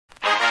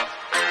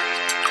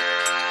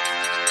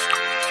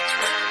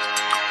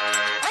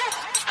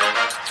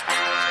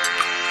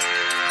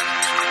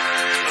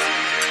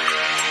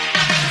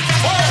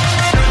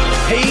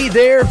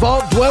there,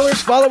 Vault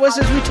Dwellers. Follow us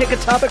as we take a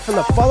topic from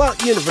the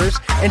Fallout universe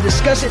and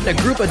discuss it in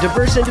a group of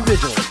diverse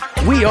individuals.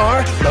 We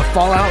are the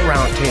Fallout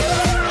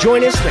Roundtable.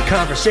 Join us, the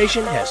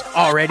conversation has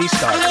already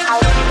started.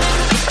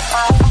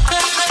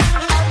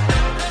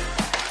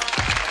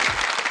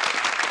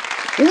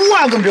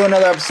 Welcome to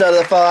another episode of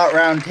the Fallout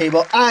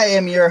Roundtable. I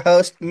am your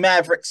host,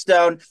 Maverick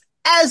Stone,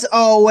 as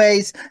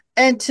always.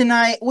 And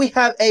tonight, we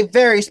have a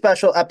very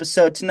special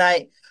episode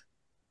tonight.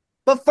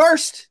 But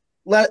first,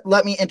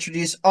 let me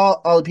introduce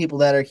all the people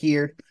that are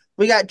here.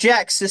 We got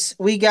Jaxus,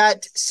 we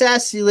got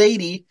Sassy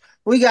Lady,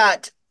 we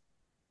got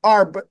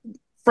our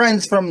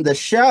friends from the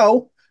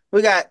show,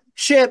 we got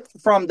Chip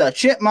from the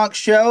Chipmunk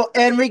Show,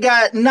 and we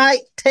got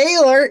Knight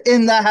Taylor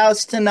in the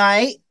house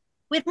tonight.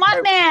 With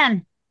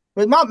Mothman.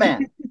 With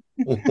Mothman.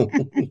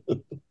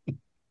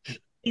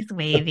 He's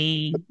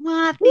wavy.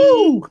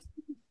 Mothy.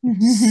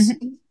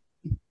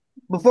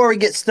 Before we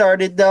get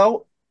started,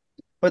 though,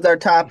 with our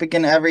topic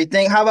and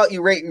everything, how about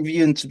you rate,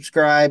 review, and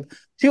subscribe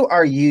to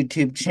our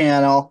YouTube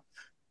channel?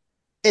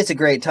 It's a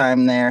great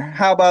time there.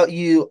 How about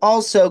you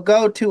also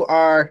go to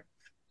our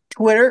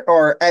Twitter,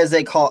 or as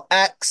they call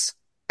X,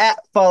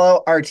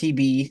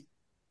 @FollowRTB,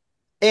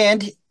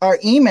 and our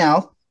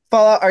email,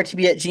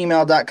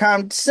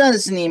 followrtb@gmail.com. Send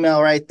us an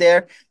email right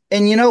there.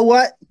 And you know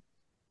what?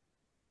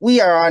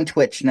 We are on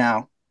Twitch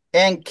now.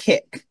 And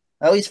Kick.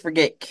 I always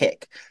forget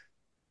Kick.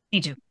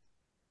 Me too.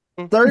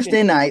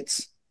 Thursday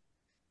nights,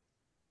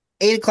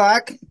 8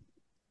 o'clock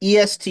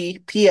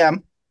EST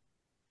PM.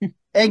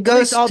 And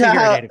goes I'll to be here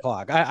how, at 8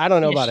 o'clock. I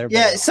don't know about everybody.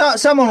 yeah,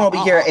 someone will be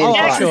here at 8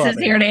 o'clock. Jaxus is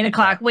here at 8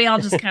 o'clock. We all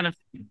just kind of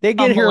They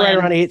get here right in.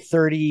 around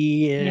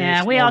 8:30.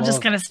 Yeah, we all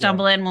just kind of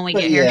stumble in when we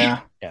get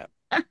here. Yeah.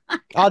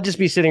 I'll just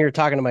be sitting here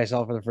talking to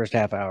myself for the first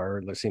half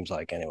hour, it seems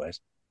like,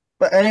 anyways.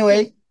 But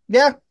anyway,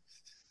 yeah.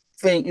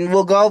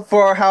 We'll go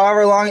for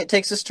however long it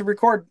takes us to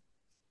record.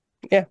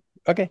 Yeah,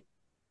 okay.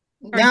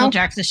 Until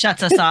Jaxus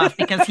shuts us off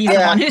because he's the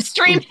one who's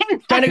streaming.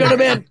 Time to go to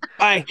bed.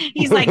 Bye.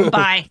 He's like,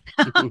 bye.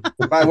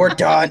 Bye, we're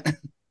done.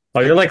 Oh,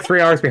 you're like 3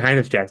 hours behind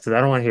us, Jackson. I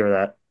don't want to hear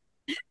that.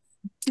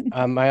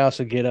 I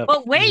also get up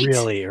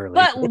really early.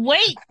 But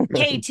wait,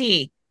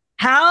 KT.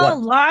 How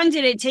long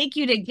did it take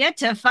you to get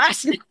to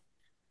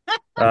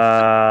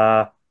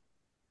Faschnaut?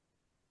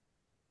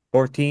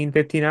 14,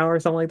 15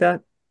 hours, something like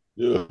that.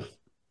 Yeah.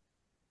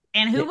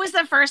 And who was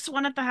the first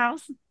one at the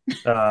house?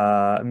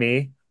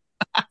 Me.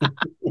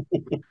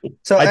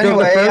 So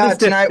anyway,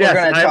 tonight we're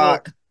going to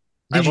talk.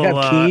 Did you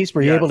have keys?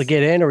 Were you able to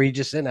get in, or were you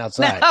just sitting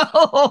outside?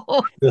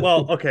 No.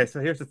 Well, okay, so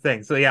here's the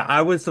thing. So yeah,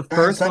 I was the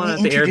first one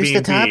at the Airbnb.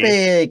 The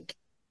topic.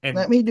 And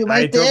let me do my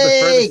I thing. drove the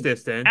furthest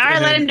distance. All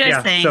right, let him do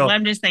his thing. So, Let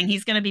him do his thing.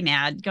 He's going to be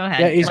mad. Go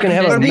ahead. Yeah, he's going to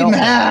have a be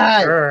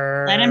mad.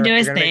 Let him do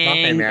his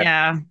thing.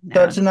 Yeah.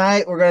 So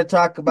tonight we're going to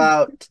talk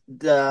about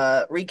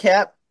the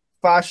recap,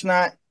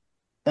 Faschnaut,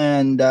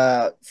 and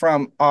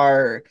from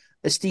our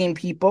esteemed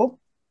people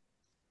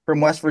from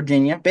West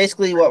Virginia.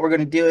 Basically, what we're going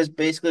to do is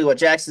basically what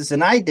Jaxus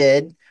and I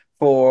did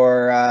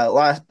for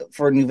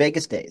New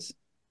Vegas days.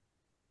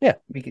 Yeah,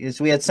 because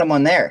we had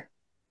someone there.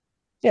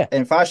 Yeah,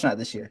 in Faschnaut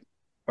this year.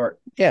 I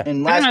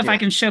don't know if I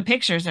can show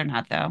pictures or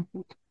not, though.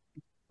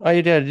 All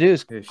you got to do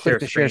is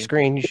click the share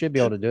screen. You should be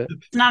able to do it.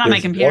 It's not on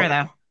my computer,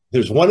 though.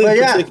 There's one in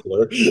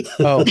particular.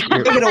 Oh, take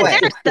it away.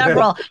 There's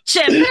several.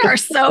 Chip, there are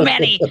so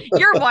many.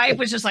 Your wife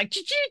was just like,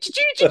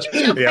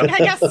 yeah. I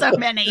got so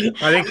many.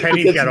 I think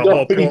Penny's got a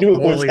whole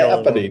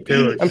portfolio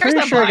too. I'm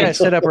pretty sure I got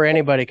set up where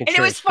anybody can. And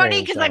it was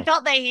funny because I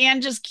felt the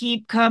hand just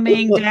keep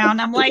coming down.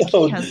 I'm like,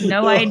 he has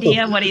no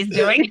idea what he's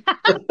doing.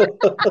 I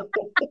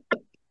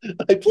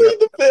plead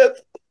the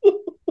fifth.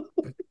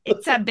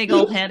 It's that big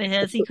old head of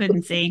his. He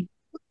couldn't see.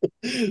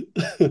 You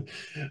Here,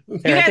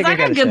 guys, I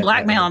got good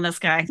blackmail on this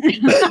guy.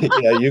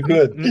 Yeah, you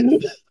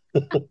could.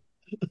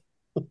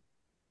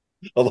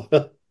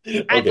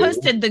 I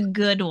posted the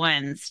good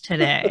ones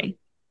today.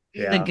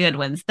 Yeah. The good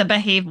ones, the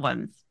behave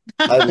ones.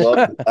 I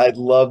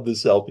love the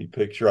selfie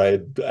picture. I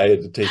had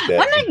to take that.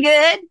 Wasn't it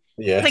good?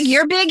 Yeah, it's like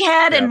your big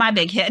head and my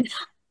big head.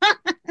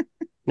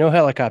 No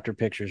helicopter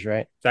pictures,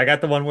 right? So I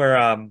got the one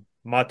where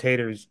Ma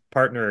Tater's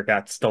partner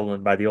got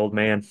stolen by the old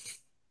man.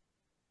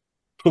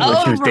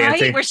 Oh, right,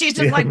 dancing. Where she's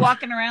just like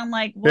walking around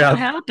like, what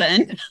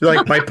happened?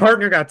 Like, my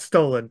partner got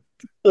stolen.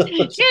 she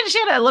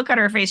had a look on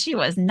her face. She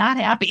was not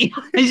happy.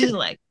 She's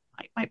like,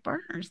 my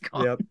partner's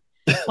gone. Yep.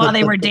 While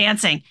they were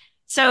dancing.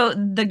 So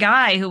the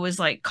guy who was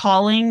like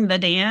calling the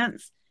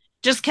dance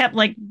just kept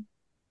like,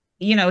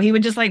 he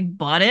would just like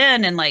butt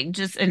in and like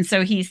and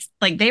so he's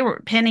like,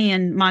 Penny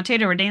and Ma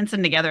Tater were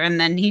dancing together, and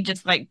then he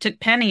just like took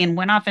Penny and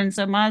went off, and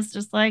so Ma's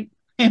just like,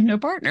 I have no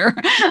partner.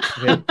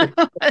 Yep.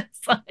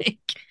 It's like,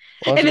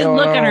 and his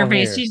look on her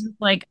face, she's just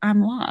like,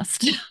 I'm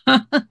lost. It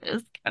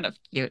was kind of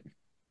cute.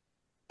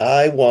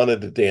 I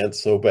wanted to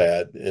dance so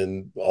bad,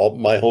 and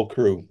my whole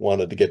crew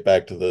wanted to get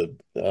back to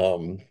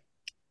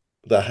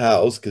the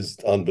house because,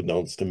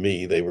 unbeknownst to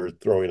me, they were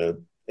throwing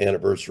an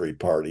anniversary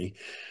party,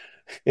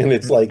 and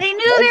it's like they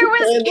knew there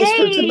was cake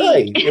for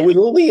tonight. It was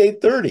only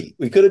 8:30.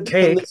 We could have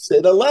done this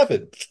at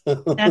 11.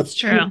 That's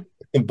true.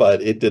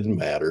 but it didn't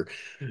matter.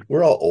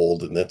 We're all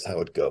old, and that's how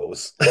it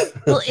goes.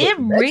 Well, So it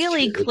next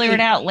really year, cleared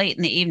out late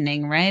in the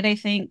evening, right? I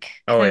think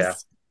Oh yeah.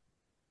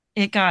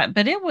 because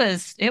but it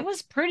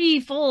was pretty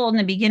full in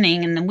the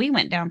beginning, and then we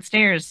went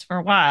downstairs for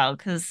a while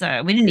because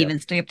we didn't yeah. even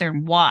stay up there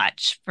and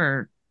watch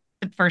for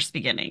the first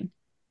beginning.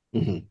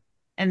 Mhm.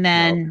 And No.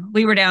 then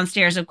we were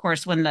downstairs, of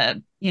course, when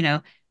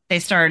they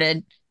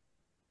started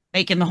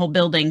making the whole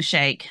building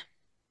shake.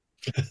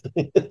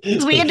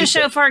 'Cause we had to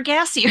show for our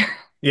gas here.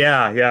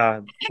 Yeah,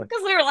 yeah. Like,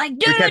 Because we were like,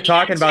 dude, we you kept gotta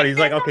talking about check it. He's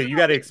like, this okay, you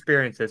got to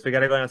experience this. We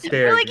got to go out.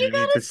 We're downstairs like, and you you need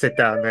gotta to see sit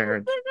down there.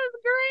 this. This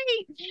is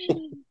great.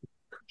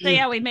 So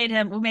yeah, we made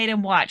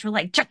him watch. We're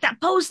like, check that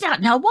post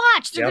out. Now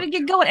watch. They're Yep. gonna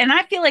get going. And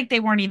I feel like they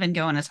weren't even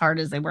going as hard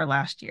as they were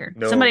last year.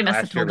 No, Somebody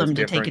must have last year told was them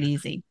to take it different.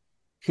 easy.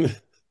 Well,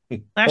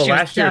 Last year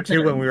was last year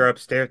too, when definitely we were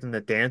upstairs in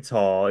the dance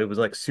hall, it was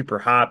like super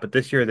hot. But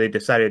this year they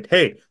decided,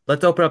 hey,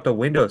 let's open up the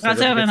windows so it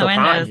let's doesn't open get the so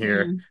hot in windows.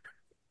 here.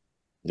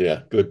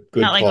 Yeah, good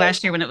Not like call.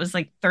 last year when it was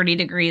like 30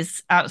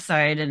 degrees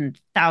outside and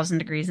 1,000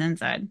 degrees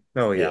inside.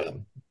 Oh yeah.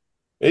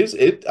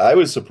 Yeah. I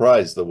was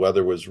surprised the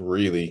weather was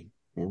really,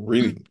 I'm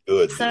really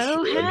good this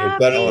so year. I mean,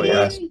 better Oh than yeah.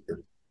 last happy. year.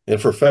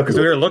 And for No, because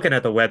we were February, looking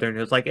at the weather and it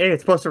was like, hey,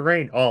 it's supposed to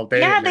rain all day,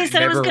 Yeah, and they it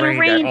said it was never going to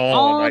rained at rain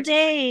all. I'm all like,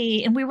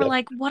 day. And we were yep.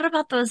 like, what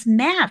about those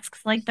masks?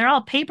 Like, they're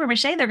all paper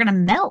mache. They're going to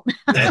melt.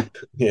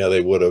 Yeah,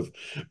 they would have.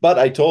 But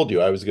I told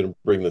you I was going to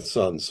bring the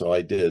sun, so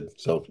I did.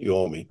 So you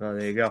owe me. oh,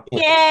 there you go.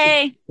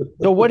 Yay.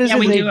 So what is Yeah, it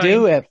we they do.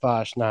 do at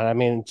Faschnaut? I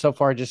mean, so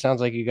far it just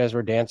sounds like you guys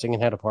were dancing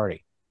and had a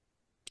party.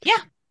 Yeah.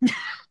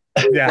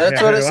 Yeah,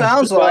 That's what it yeah.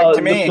 sounds like Well,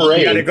 to the me. You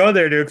got to parade. go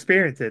there to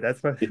experience it.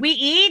 That's what. We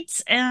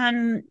eat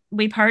and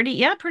we party.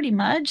 Yeah, pretty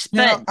much.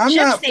 Now, But I'm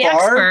not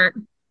far.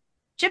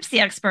 Chip's the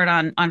expert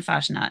on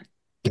Faschnaut.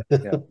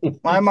 Yeah.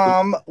 My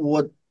mom,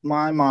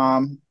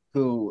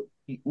 who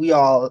we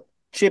all,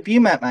 Chip,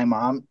 you met my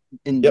mom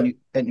Yep.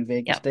 at New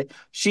Vegas Yep. Day.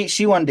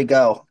 She wanted to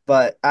go,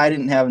 but I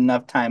didn't have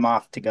enough time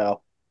off to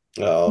go.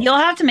 Oh, You'll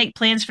have to make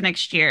plans for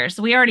next year.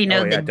 So we already Oh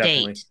know the yeah,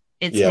 definitely. date.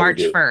 It's yeah, we March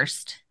do.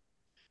 1st.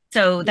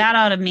 So Yeah. that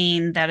ought to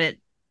mean that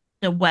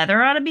the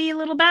weather ought to be a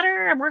little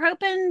better, we're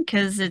hoping,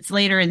 because it's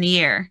later in the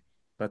year.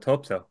 Let's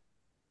hope so.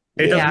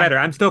 It doesn't Yeah. Yeah. matter.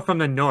 I'm still from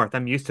the north.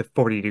 I'm used to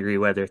 40-degree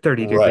weather,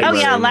 30-degree Right. Oh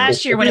yeah, weather,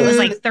 last year when it was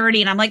like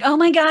 30 and I'm like, oh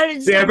my God,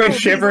 it's Yeah, so everybody's cold.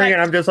 He's shivering like,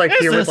 and I'm just like this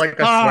here with is like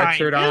a fine.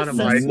 sweatshirt on. I'm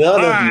This like, is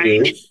None of fine.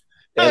 you,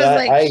 I and was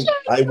like,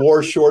 I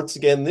wore shorts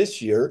again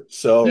this year, you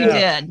so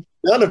yeah. did.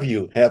 none of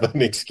you have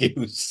an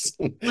excuse.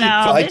 If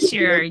Well, I this could do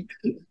year it,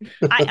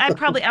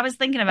 I was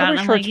thinking I about it wear and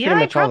I'm like, shorts yeah, pretty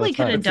I much all the probably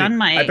could have time. done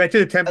I my bet you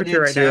the I temperature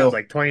did right now is too.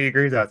 like 20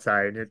 degrees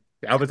outside.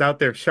 I was out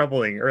there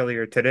shoveling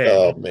earlier today.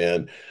 oh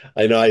man,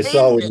 I know. I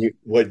saw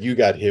what you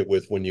got hit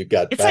with when you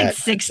got it's like back.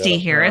 60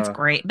 here. It's Uh,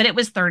 great, but it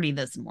was 30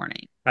 this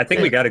morning. I think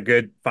Yeah. we got a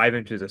good 5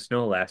 inches of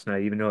snow last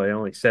night, even though it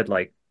only said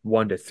like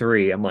 1 to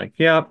 3. I'm like,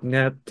 yeah,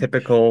 yeah,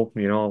 typical,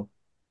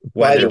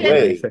 By You the weather. What did.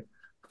 do they way, say?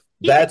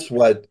 You did. that's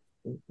what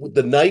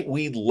the night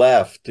we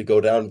left to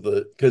go down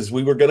to because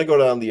we were going to go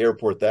down to the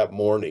airport that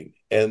morning,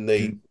 and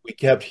Mm, we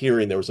kept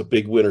hearing there was a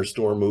big winter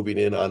storm moving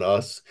in on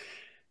us.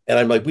 And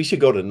I'm like, we should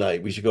go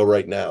tonight. We should go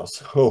right now.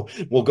 So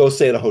we'll go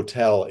stay at a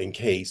hotel in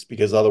case,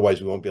 because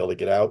otherwise we won't be able to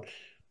get out.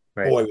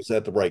 right. Boy, was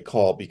that the right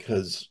call,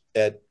 because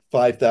at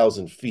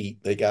 5,000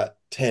 feet, they got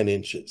 10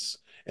 inches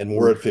and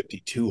we're at Oof.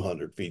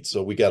 5,200 feet.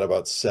 So we got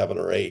about 7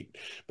 or 8,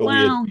 but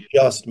we had Wow.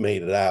 just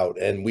made it out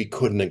and we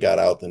couldn't have got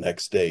out the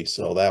next day.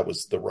 So that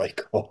was the right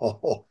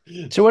call.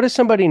 So what does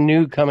somebody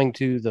new coming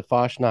to the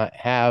Faschnaut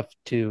have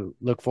to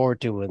look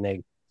forward to when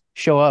they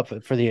show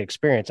up for the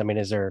experience? I mean,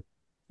 is there,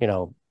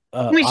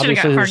 We should have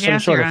got obviously there's some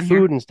sort Fargassier of on here.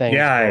 food and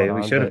things going Yeah,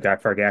 we on, should have but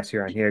got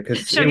Fargassier on here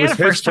because Should it get was a his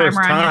first timer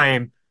first on here.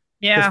 time.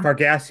 Because Yeah.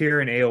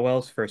 Fargassier and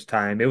AOL's first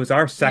time. It was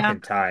our Yeah.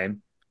 second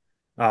time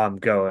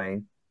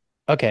going.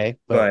 okay,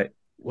 but But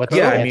what's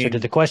yeah, the I answer to mean,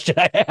 the question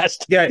I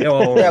asked? yeah,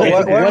 Yeah,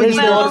 what do we What need is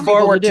to there Well, look for people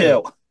forward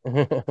to?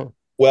 do?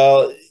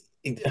 Well,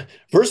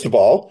 first of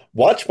all,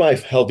 watch my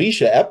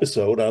Helvetia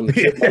episode on the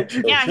Chipmunk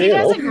Show yeah, he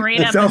does a channel.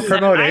 great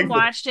episode. I self-promoting.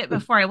 watched it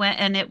before I went,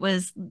 and it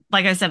was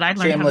like I said, I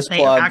learned how to Shameless say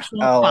plug.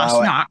 actual I'll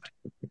allow it. Faschnacht.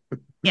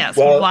 Yes,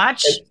 Well,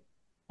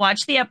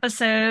 watch the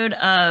episode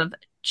of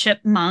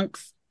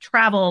Chipmunk's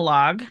travel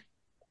log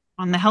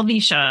on the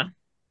Helvetia,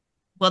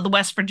 well, the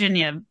West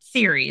Virginia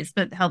series,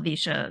 but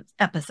Helvetia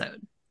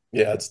episode.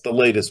 yeah, it's the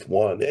latest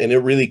one, and it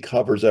really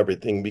covers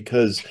everything,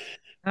 because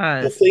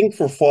the Does. thing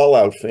for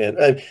Fallout fan,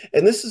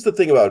 and this is the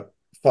thing about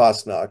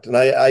Fosnacht, and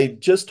I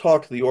just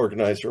talked to the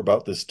organizer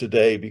about this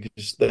today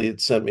because they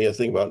had sent me a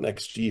thing about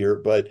next year,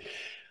 but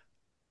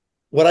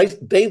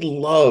they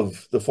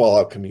love the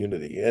Fallout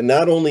community, and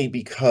not only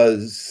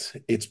because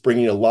it's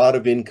bringing a lot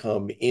of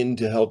income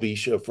into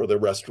Helvetia for the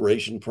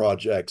restoration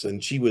projects,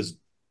 and she was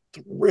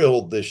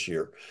thrilled this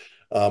year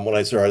when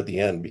I saw her at the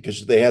end,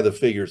 because they had the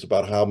figures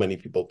about how many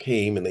people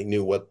came and they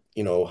knew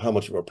how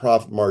much of a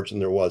profit margin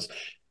there was.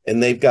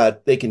 And they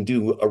can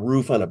do a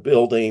roof on a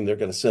building. They're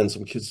going to send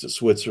some kids to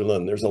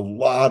Switzerland. There's a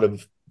lot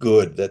of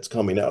good that's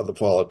coming out of the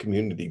Fallout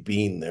community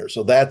being there.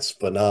 So that's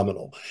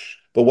phenomenal.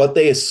 But what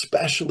they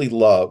especially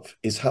love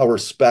is how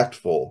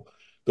respectful,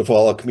 the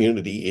Fallout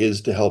community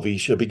is to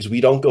Helvetia, because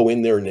we don't go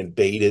in there and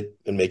invade it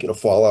and make it a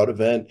Fallout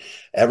event.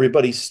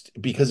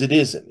 Because it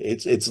isn't.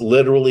 It's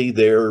literally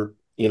their,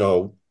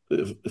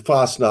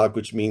 Faschnaut,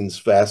 which means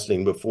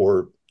fasting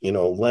before,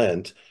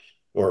 Lent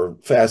or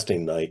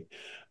fasting night,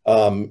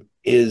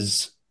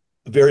 is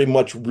very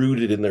much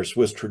rooted in their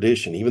Swiss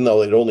tradition. Even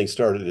though it only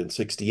started in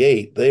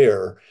 68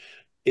 there,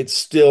 it's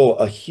still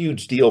a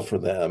huge deal for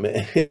them.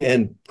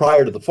 And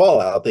prior to the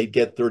fallout, they'd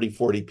get 30,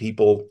 40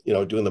 people,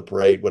 doing the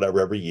parade, whatever,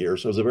 every year.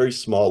 So it was a very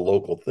small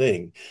local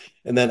thing.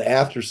 And then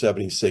after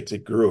 76,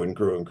 it grew and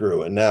grew and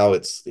grew. And now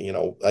it's,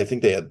 I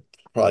think they had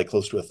probably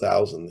close to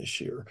 1,000 this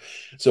year.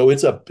 So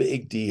it's a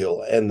big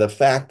deal. And the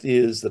fact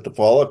is that the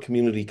Fallout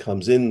community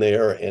comes in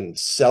there and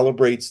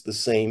celebrates the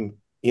same.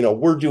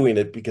 We're doing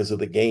it because of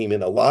the game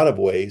in a lot of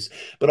ways,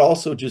 but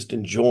also just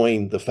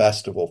enjoying the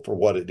festival for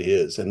what it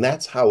is. And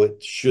that's how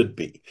it should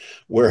be.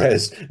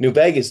 Whereas New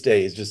Vegas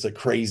Day is just a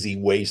crazy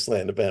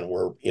wasteland event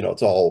where,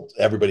 it's all,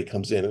 everybody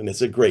comes in and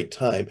it's a great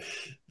time.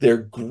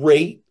 They're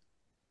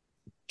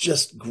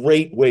just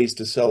great ways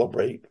to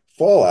celebrate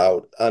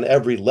Fallout on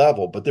every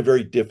level, but they're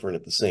very different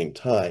at the same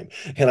time.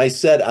 And I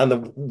said on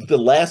the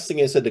last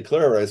thing I said to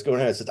Clara, I was going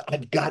around, I said,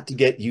 I've got to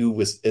get you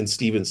and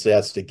Steven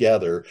Stats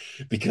together,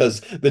 because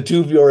the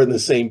two of you are in the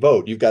same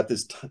boat. You've got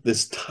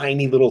this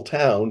tiny little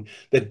town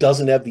that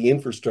doesn't have the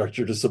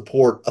infrastructure to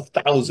support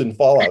 1,000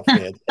 Fallout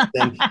fans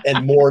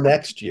and more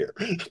next year.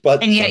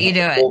 But and yet you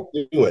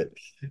do it.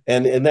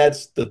 And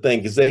that's the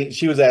thing, because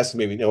she was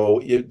asking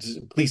me,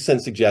 please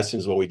send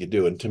suggestions of what we could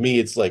do. And to me,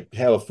 it's like,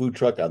 have a food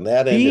truck on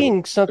that end.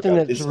 Being something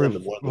that's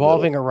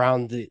revolving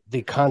around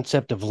the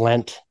concept of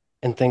Lent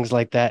and things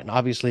like that, and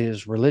obviously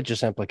there's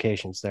religious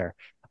implications there.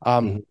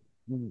 Do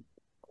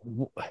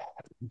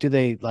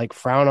they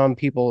frown on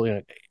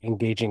people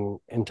engaging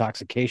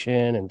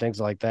intoxication and things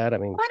like that? I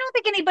mean, I don't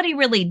think anybody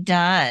really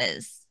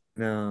does.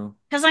 No,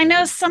 because I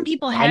know some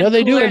people have. I know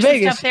they do in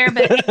Vegas. Stuff there,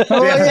 but they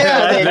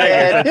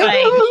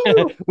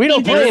did. We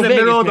don't play in the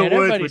middle of the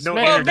woods with no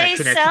well, internet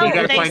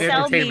connection. They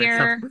sell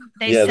beer.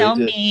 They sell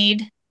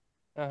mead.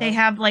 They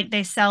have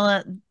they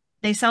sell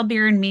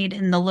beer and mead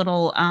in the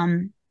little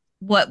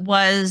what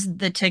was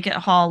the ticket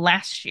hall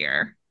last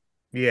year.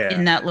 Yeah,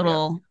 in that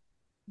little.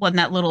 In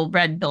that little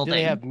red building. Do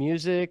they have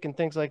music and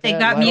things like that? They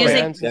got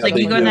music.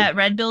 You go in that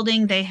red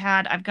building,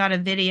 I've got a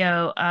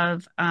video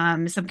of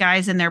some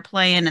guys in there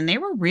playing, and they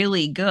were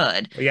really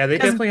good. Yeah, they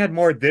definitely had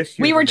more this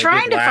year. We were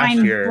trying to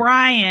find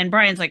Brian.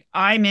 Brian's like,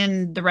 I'm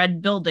in the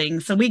red building.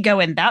 So we go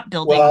in that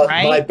building,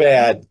 right? My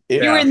bad.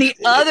 You were in the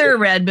other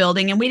red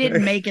building, and we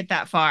didn't make it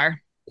that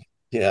far.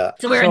 Yeah.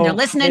 So we were in there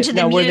listening to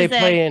the music. Were they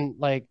playing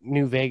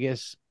New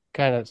Vegas?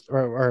 Kind of,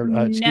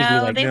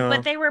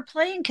 but they were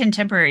playing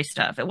contemporary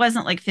stuff. It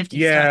wasn't 50s stuff.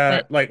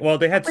 Yeah,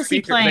 they had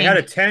speakers. They had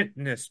a tent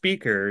and the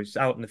speakers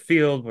out in the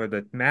field where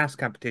the mass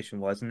competition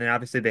was, and then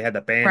obviously they had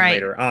the band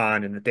later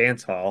on in the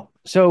dance hall.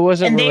 So it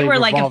wasn't. And really they were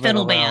like a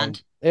fiddle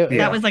band.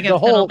 That was like a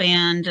fiddle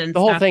band, and the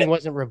whole thing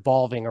wasn't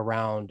revolving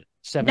around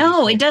 76.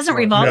 No, it doesn't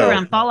revolve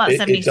around Fallout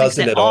 76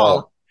 at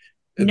all.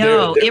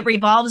 No, it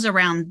revolves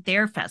around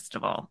their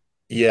festival.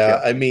 Yeah,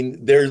 I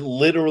mean, there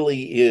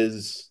literally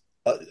is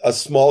a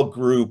small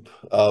group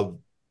of,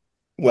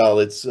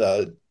 it's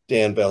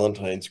Dan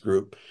Valentine's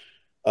group,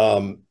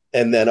 and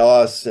then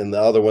us and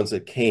the other ones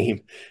that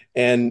came,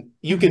 and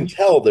you can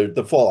tell they're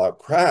the Fallout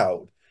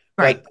crowd,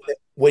 right? But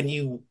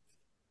when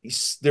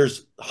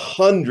there's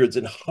hundreds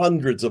and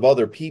hundreds of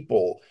other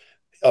people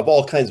of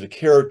all kinds of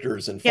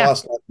characters and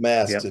Faschnaut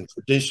masks and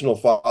traditional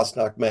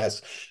Faschnaut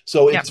masks,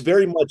 so it's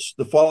very much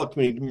the Fallout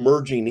community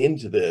merging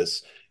into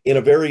this in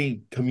a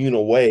very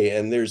communal way,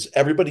 and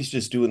everybody's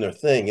just doing their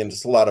thing, and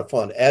it's a lot of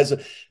fun.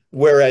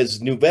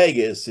 Whereas New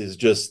Vegas is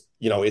just,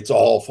 it's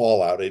all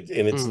Fallout, and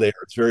it's there.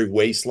 It's very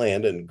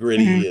wasteland and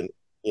gritty, and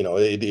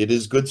it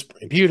is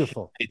Goodsprings.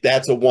 Beautiful.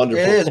 That's a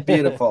wonderful. It is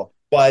beautiful,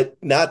 but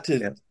not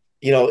to,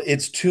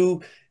 it's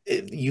too.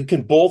 You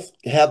can both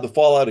have the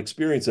Fallout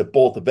experience at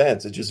both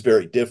events. It's just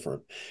very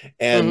different,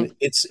 and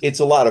it's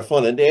a lot of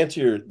fun. And to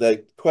answer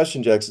that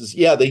question, Jax, is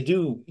they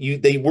do.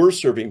 They were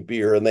serving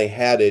beer and they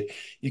had it.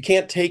 You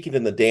can't take it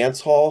in the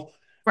dance hall,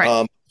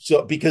 right?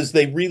 So because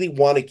they really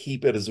want to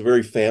keep it as a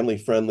very family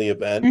friendly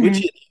event,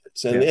 which it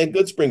is, and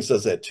Goodsprings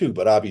does that too.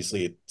 But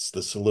obviously, it's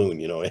the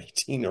saloon,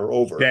 18 or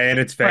over. Yeah, and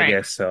it's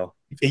Vegas, so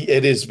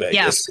it is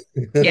Vegas.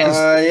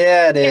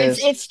 Yeah, it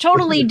is. It's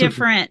totally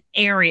different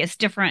areas,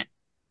 different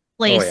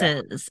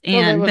places,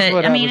 I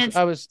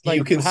was like,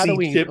 you can how do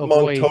we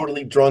Chipmunk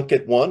totally drunk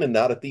at one and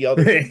not at the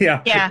other.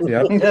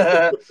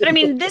 But I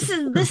mean, this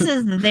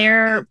is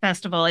their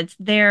festival. It's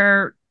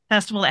their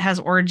festival that has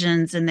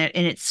origins in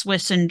its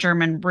Swiss and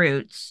German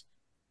roots,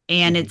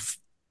 and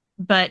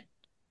but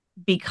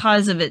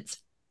because of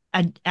its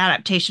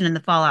adaptation in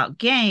the Fallout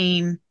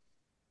game,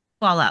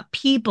 Fallout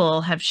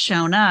people have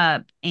shown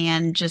up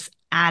and just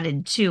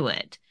added to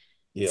it.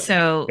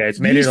 So it's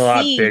made it a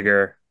lot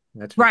bigger.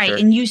 That's right. Sure.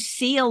 And you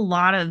see a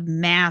lot of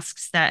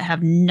masks that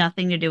have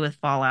nothing to do with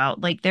Fallout.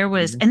 There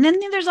was, and then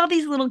there's all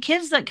these little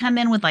kids that come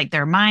in with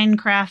their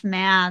Minecraft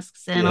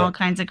masks and all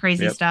kinds of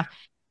crazy stuff.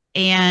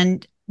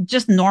 And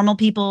just normal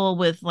people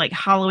with like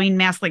Halloween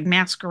masks, like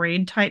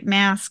masquerade type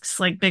masks,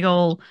 like big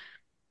old,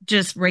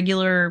 just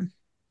regular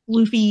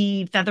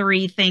floofy,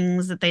 feathery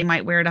things that they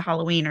might wear to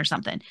Halloween or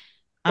something.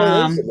 Well,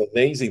 there's some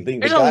amazing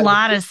thing. The There's a guy with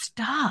lot of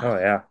stuff. Oh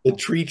yeah. the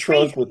tree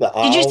trunk with the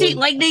Did you owl. see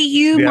like the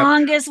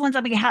humongous ones?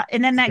 I mean,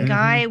 and then that guy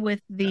Mm-hmm.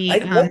 with What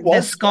the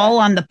was skull that?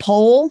 on the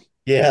pole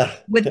Yeah,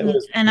 with, that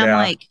was. and I'm Yeah.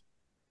 like,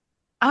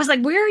 I was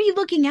like, where are you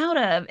looking out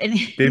of? And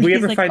Did we he's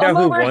ever like, find I'm out who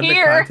over won the here.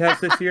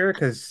 contest this year?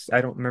 Because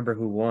I don't remember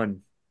who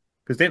won.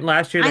 Because didn't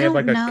last year I they have like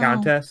don't a know.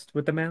 contest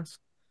with the mask?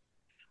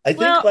 I think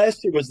Well,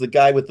 last year was the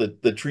guy with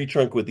the tree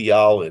trunk with the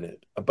owl in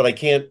it, but I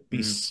can't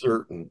be Mm.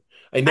 certain.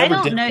 I I never don't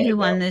did know who find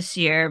won out. this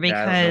year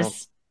Yeah, I don't know.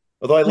 because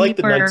Although I we like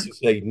the Knights were Who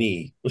Say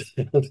Knee.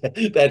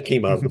 That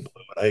came out of the blue.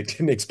 I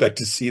didn't expect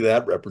to see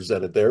that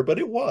represented there, but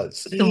it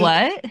was. the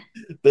what?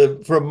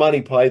 The from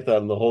Monty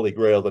Python, the Holy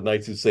Grail, the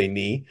Knights Who Say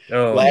Knee.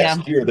 Oh Yeah.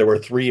 Last year there were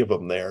three of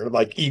them there.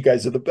 Like, you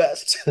guys are the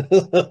best.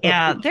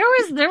 Yeah, there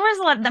was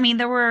a lot. I mean,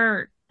 there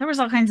was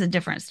all kinds of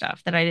different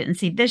stuff that I didn't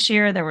see this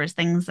year. There was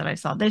things that I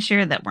saw this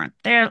year that weren't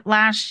there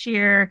last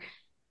year.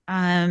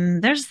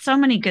 There's so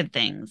many good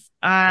things.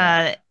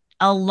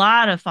 A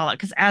lot of Fallout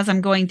because as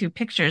I'm going through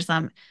pictures,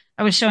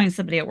 I was showing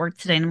somebody at work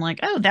today, and I'm like,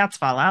 oh, that's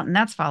Fallout, and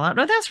that's Fallout.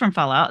 Oh, that's from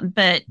Fallout.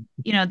 But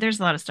there's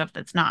a lot of stuff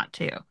that's not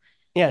too.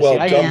 Yeah, see, Well,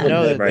 I didn't Dublin And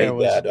know had that there made was.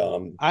 that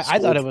I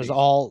thought it sports was team.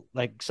 all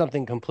like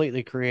something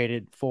completely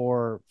created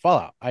for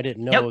Fallout. I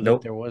didn't nope, know that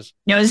nope. there was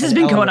no, this has an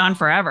been going element. on No,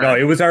 forever,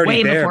 it was already way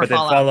there, before but then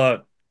Fallout.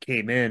 Fallout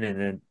came in and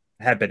then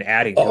had been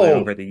adding to it Oh,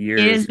 over the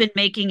It has years. been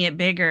making it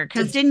bigger.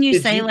 Because did didn't you did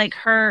say you? like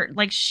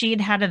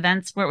she'd had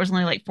events where it was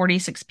only like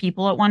 46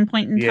 people at one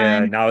point in Yeah,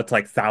 time? now it's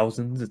like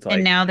thousands. It's And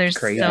like now it's there's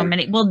so Yeah, crazy.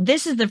 many. Well,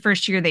 this is the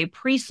first year they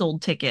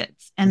pre-sold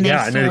tickets and they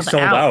Yeah, and then they sold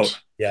sold out.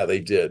 out. yeah, they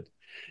did.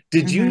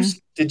 Did you Hmm.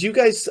 did you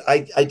guys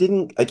I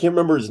can't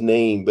remember his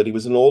name, but he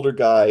was an older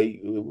guy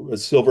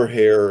with silver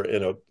hair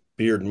and a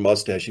beard and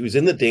mustache. He was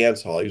in the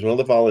dance hall. He was one of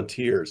the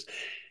volunteers.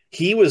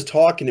 He was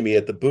talking to me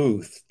at the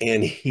booth,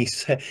 and he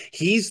said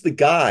he's the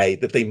guy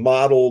that they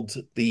modeled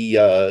the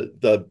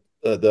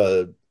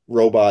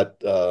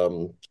robot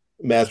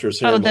master of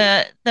Oh, ceremony.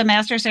 the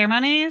master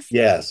ceremonies,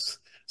 Yes.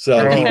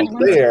 the So he Oh, was defender ones.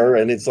 there,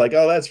 and it's like,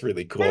 oh, that's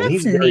really cool. And That's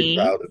he's very neat.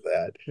 proud of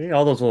that. yeah,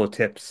 all those little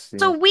tips.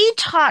 So we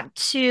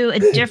talked to a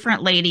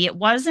different lady. It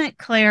wasn't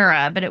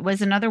Clara, but it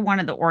was another one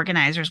of the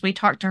organizers. We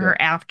talked to Yeah.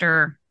 her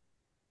after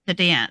the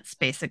dance,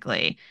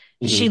 basically.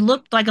 She Mhm.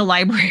 looked like a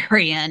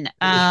librarian.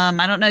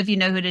 I don't know if you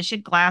know who it is. She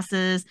had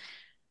glasses.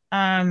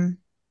 Um,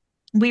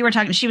 we were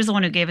talking, she was the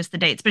one who gave us the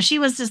dates, but she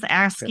was just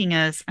asking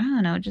us, I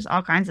don't know, just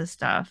all kinds of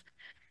stuff.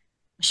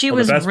 She Well,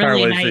 the was best part really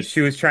was that nice.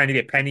 she was trying to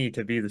get Penny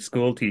to be the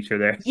school teacher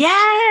there.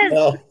 Yes.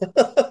 Oh.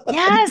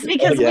 Yes, Oh,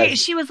 because yes.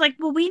 she was like,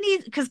 well, we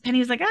need, because Penny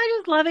was like, I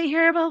just love it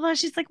here, blah, blah.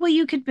 She's like, well,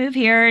 you could move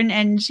here.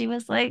 And she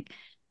was like,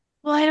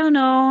 well, I don't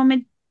know.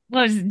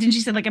 Didn't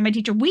she say like, I'm a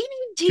teacher? We need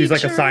She's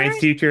like a science teachers.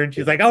 teacher, and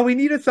she's like, "Oh, we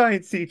need a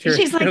science teacher."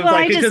 She's It like, was well, like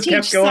I it just just teach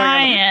kept going.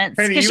 I'm like, science.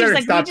 Penny, Because you she's better like,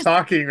 stop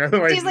talking,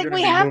 otherwise she's you're like, gonna we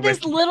be have moving.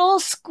 this little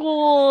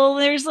school.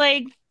 There's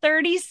like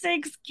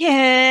 36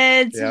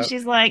 kids. And Yeah.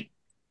 she's like,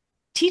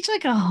 teach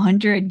like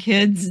 100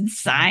 kids in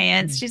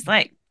science. She's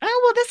like,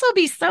 oh, well, this will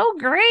be so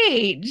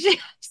great. She's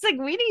like,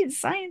 we need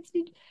science.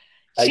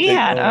 I She think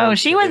had, Oh, oh, that's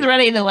she was great.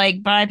 ready to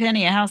like buy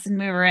Penny a house and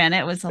move her in.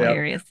 It was Yeah.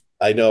 hilarious.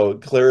 I know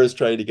Clara's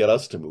trying to get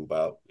us to move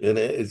out, and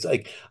it's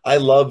like I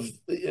love.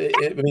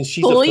 I mean,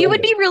 she's a Cool. You would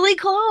filmmaker. be really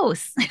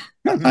close.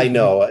 I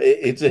know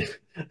it's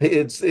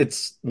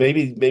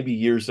maybe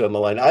years down the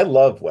line. I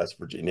love West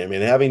Virginia. I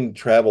mean, having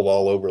traveled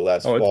all over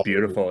last Oh, it's fall,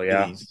 beautiful. Yeah.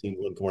 cities, seen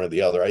one corner or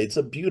the other. It's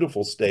a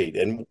beautiful state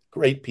and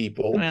great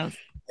people Well,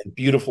 and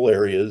beautiful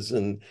areas,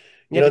 and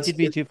Yeah, but it's you'd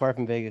be too far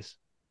from Vegas.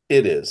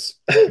 it is,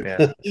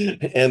 Yeah.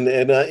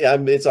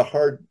 and it's a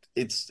hard.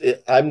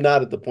 I'm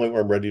not at the point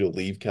where I'm ready to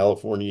leave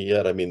California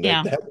yet. I mean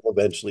yeah. that will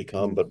eventually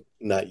come, but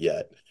not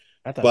yet.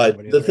 I thought But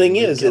everybody was the ready to thing leave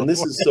is, and this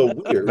California. is so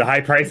The weird,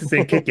 high prices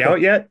didn't kick you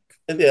out yet?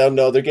 and yeah,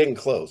 no, they're getting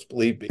close,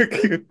 believe me.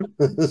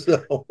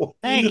 So,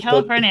 Hey, but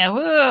California.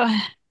 Woo.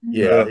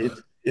 yeah,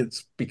 Ugh. it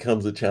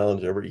becomes a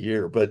challenge every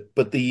year. But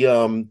the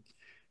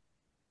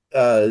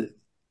uh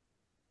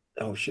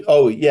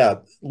oh yeah,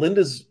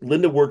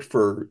 Linda worked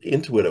for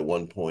Intuit at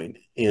one point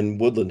in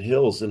Woodland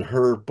Hills, and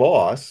her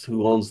boss,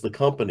 who owns the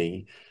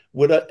company,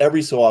 would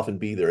every so often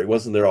be there. He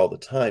wasn't there all the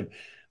time.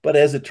 But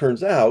as it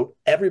turns out,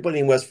 everybody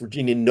in West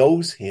Virginia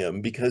knows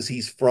him because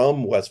he's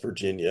from West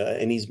Virginia,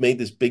 and he's made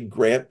this big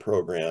grant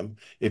program.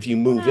 If you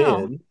move Wow.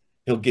 in,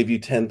 he'll give you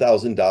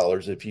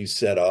 $10,000 if you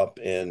set up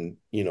and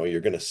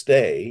you're going to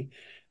stay.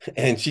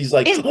 And she's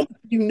like, Is oh,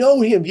 you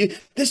know him.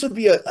 This would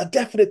be a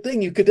definite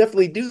thing. You could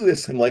definitely do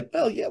this. I'm like,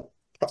 well, yeah,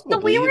 So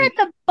we probably. were And at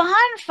the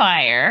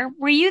bonfire.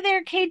 Were you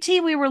there,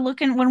 KT? We were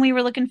looking when we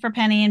were looking for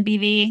Penny and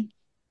BV,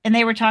 and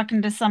they were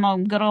talking to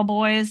some good old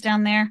boys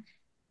down there.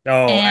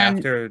 Oh, And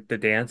after the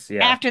dance,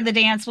 yeah. after the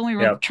dance, when we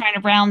were Yep. trying to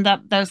round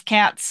up those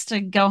cats to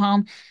go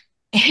home,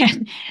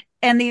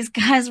 and these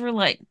guys were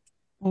like,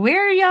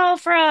 "Where are y'all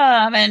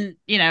from?" And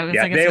it's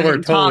Yeah, like, I guess they we were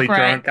didn't talk totally right.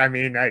 drunk. I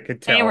mean, I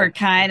could They were tell.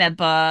 kind of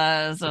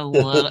buzzed a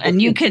little,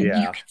 and you could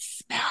Yeah.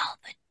 smell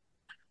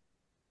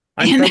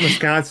I'm from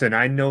Wisconsin.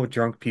 I know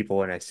drunk people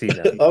when I see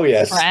them. Oh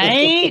yes.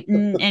 Right?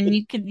 And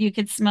you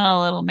could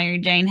smell a little Mary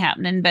Jane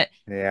happening, but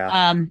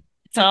Yeah.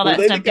 so all Were that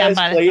they the stuff down guys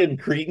by playing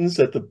Cretins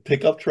at the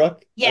pickup truck?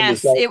 Was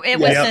yes, that? it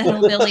was Yeah. the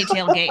hillbilly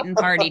tailgating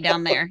party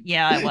down there.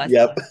 Yeah, it was.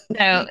 Yep.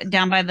 So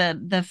down by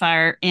the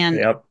fire, and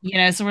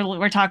Yep. so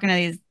we're talking to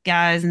these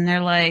guys, and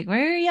they're like,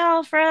 "Where are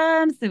y'all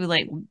from?" So we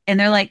like, and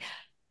they're like,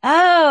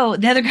 "Oh,"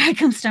 the other guy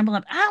comes stumbling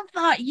up. I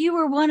thought you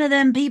were one of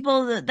them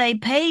people that they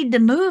paid to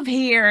move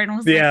here, and I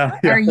was like, Yeah.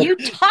 "What are Yeah. you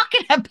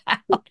talking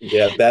about?"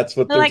 Yeah, that's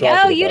what They're they're like, "Oh,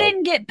 talking you about.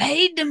 didn't get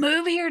paid to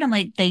move here," and I'm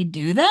like, "They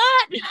do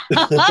that?"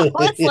 I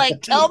was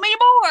like, "Tell me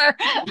more."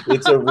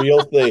 It's a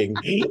real thing.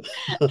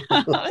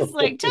 I was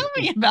like, tell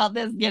me about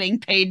this getting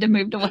paid to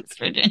move to West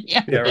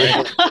Virginia.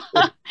 Yeah.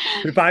 Right.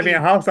 You buy me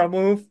a house, I'll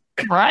move.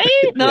 Right?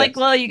 They're like, Yes.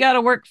 well, you got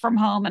to work from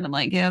home. And I'm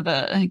like, yeah,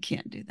 but I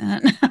can't do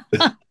that.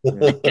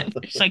 I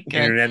wish I could.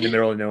 Internet in the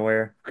middle of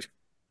nowhere.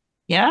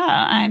 Yeah,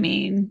 I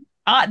mean,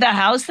 the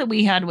house that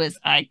we had was,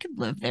 I could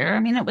live there. I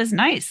mean, it was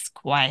nice,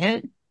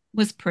 quiet,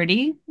 was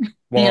pretty,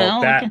 Well,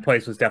 like that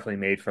place was definitely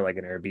made for like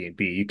an Airbnb.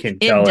 You can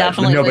it tell that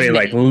definitely was nobody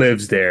like made.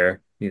 lives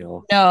there.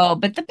 No,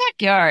 but the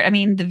backyard, I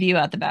mean, the view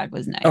out the back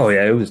was Oh nice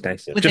yeah, it was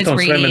nice. with Just its don't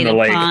swim in the radiated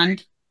lake.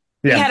 pond.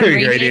 We Yeah, had a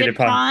radiated radiated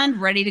pond.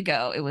 pond ready to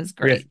go. It was Yes.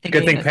 great. They Good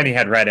gave thing us, Penny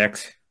had Red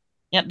X.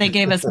 yep, they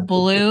gave us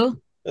blue,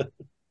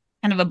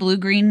 kind of a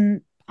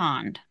blue-green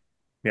pond.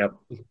 Yep.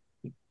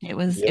 It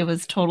Yep.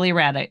 was totally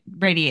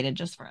radiated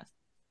just for us.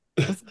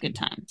 It was a good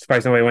time.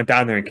 Surprised nobody went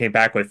down there and came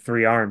back with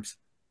 3 arms.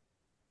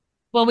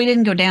 Well, we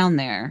didn't go down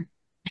there.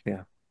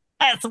 Yeah.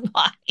 That's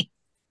why.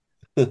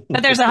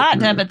 But there's a hot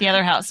tub at the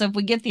other house. So if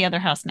we get the other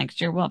house next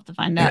year, we'll have to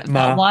find out if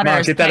that water Ma,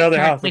 is get that other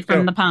house. directly Let's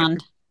from go. the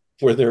pond.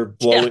 Were there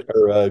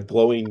Yeah.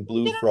 glowing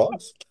blue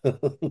frogs?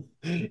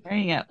 There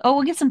you go. Oh,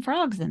 we'll get some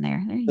frogs in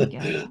there. There you go.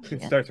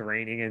 It Yeah. starts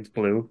raining and it's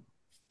blue.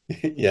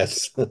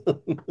 Yes.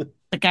 The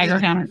Geiger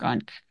counter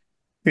going.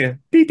 Yeah.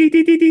 Dee, dee,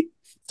 dee, dee,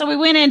 So we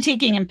went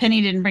antiquing and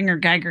Penny didn't bring her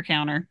Geiger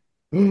counter.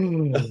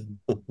 dee.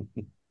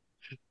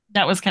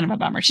 That was kind of a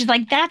bummer. She's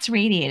like, that's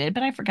radiated,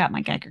 but I forgot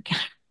my Geiger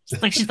counter.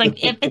 She's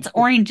like, if it's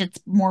orange, it's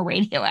more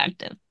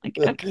radioactive. Like,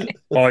 okay.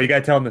 Oh, you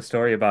gotta tell them the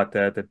story about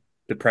the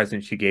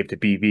present she gave to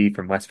BV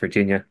from West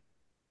Virginia.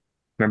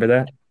 Remember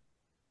that?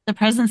 The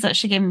presents that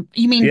she gave him,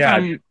 you mean Yeah,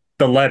 from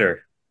the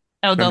letter.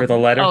 Remember the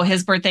letter?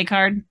 his birthday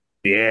card?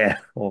 Yeah.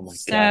 Oh my God.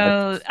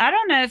 So I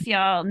don't know if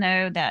y'all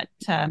know that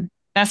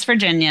West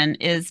Virginian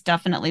is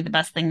definitely the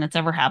best thing that's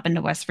ever happened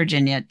to West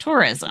Virginia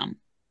tourism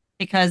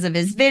because of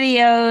his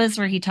videos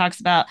where he talks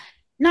about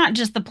not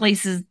just the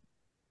places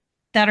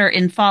that are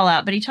in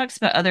Fallout, but he talks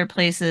about other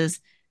places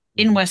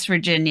in West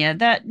Virginia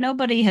that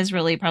nobody has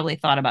really probably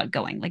thought about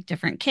going, like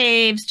different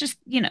caves, just,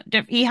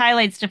 he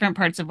highlights different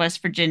parts of West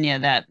Virginia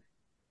that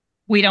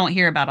we don't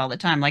hear about all the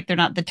time. Like they're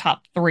not the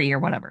top three or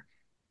whatever.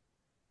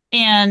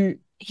 And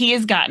he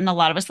has gotten a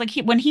lot of us, like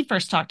when he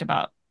first talked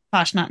about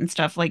Faschnaut and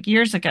stuff like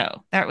years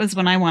ago, that was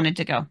when I wanted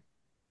to go.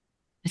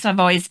 So I've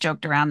always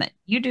joked around that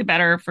you do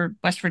better for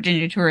West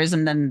Virginia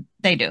tourism than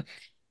they do.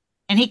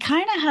 And he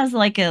kind of has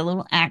like a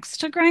little axe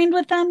to grind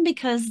with them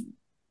because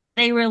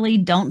they really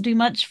don't do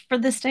much for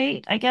the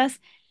state, I guess.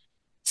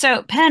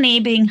 So Penny,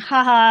 being,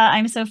 haha,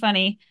 I'm so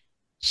funny,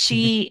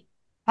 she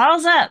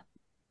calls up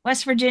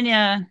West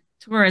Virginia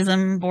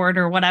Tourism Board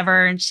or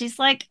whatever, and she's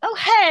like, "Oh,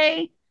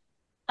 hey,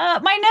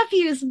 my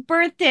nephew's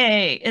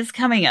birthday is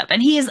coming up,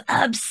 and he is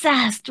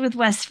obsessed with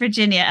West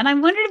Virginia, and I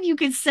wondered if you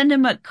could send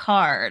him a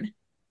card."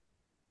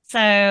 So,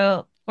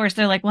 of course,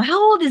 they're like, "Well,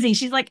 how old is he?"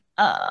 She's like,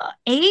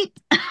 8.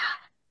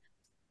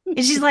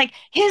 And she's like,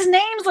 his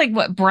name's like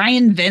what,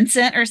 Brian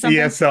Vincent or something?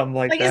 Yeah, something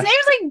like His that.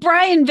 name's like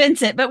Brian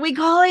Vincent, but we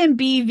call him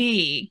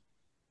BV.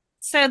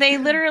 So they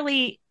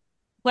literally,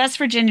 West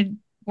Virginia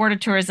Board of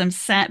Tourism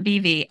sent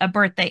BV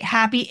a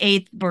happy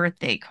 8th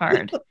birthday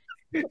card.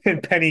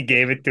 And Penny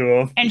gave it to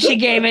him. And she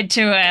gave it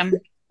to him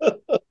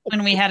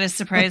when we had a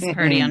surprise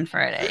party on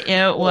Friday.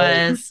 It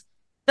was,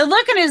 the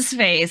look on his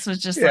face was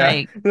just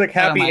like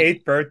happy oh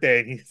 8th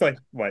birthday. And he's like,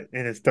 what,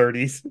 in his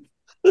 30s?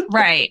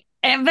 Right.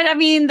 But I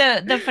mean,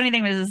 the funny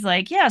thing was, is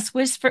like, yes,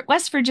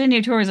 West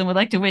Virginia Tourism would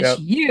like to wish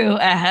you a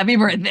happy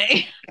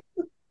birthday.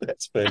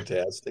 That's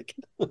fantastic.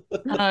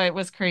 Oh, it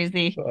was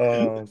crazy.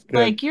 Oh, it's good.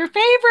 Like, your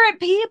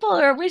favorite people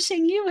are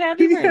wishing you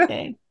happy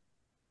birthday.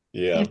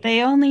 Yeah. If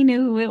they only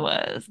knew who it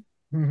was.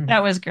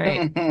 That was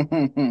great.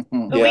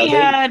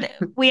 Yeah,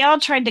 We all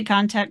tried to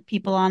contact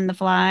people on the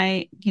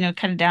fly,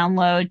 kind of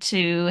download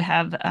to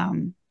have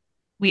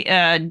we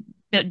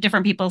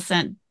different people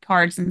sent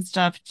cards and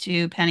stuff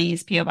to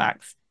Penny's PO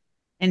box,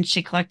 and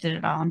she collected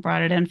it all and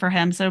brought it in for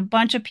him. So a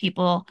bunch of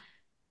people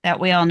that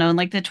we all know,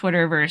 like the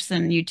Twitterverse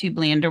and YouTube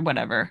land or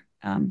whatever,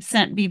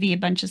 sent BV a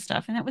bunch of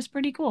stuff, and it was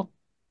pretty cool.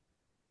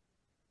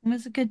 It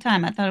was a good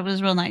time. I thought it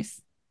was real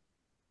nice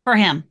for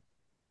him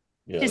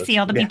to see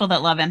all the people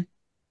that love him.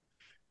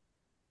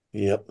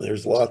 Yep,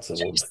 there's lots of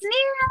them. Snap!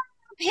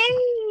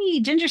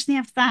 Hey, Ginger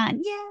Snap's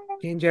on. Yay!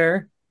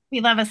 Ginger.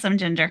 We love us some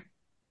Ginger.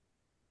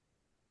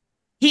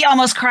 He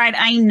almost cried.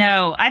 I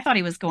know. I thought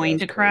he was going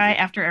to cry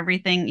after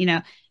everything,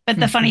 But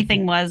the funny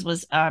thing was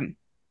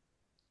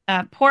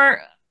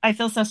poor. I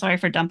feel so sorry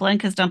for Dumplin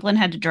because Dumplin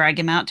had to drag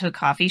him out to a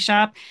coffee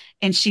shop,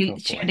 and she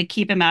had to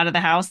keep him out of the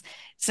house.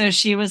 So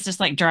she was just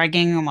like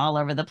dragging him all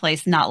over the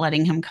place, not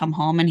letting him come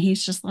home. And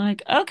he's just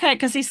like, okay,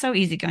 because he's so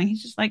easygoing.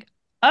 He's just like,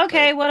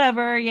 okay,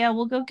 whatever. Yeah,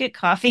 we'll go get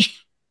coffee.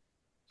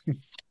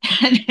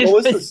 What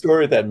was the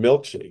story of that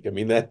milkshake? I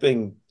mean, that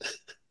thing.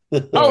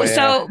 Oh,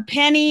 so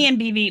Penny and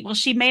BB, well,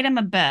 she made him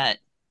a bet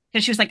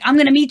because she was like, I'm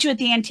going to meet you at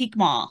the antique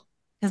mall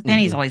because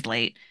Penny's always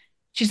late.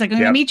 She's like, I'm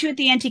going to meet you at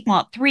the antique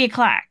mall at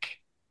 3:00.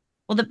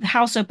 Well, the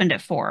house opened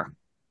at 4,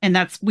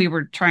 and we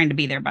were trying to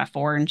be there by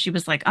 4. And she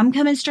was like, I'm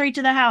coming straight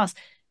to the house.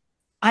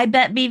 I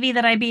bet BB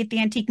that I'd be at the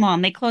antique mall,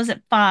 and they close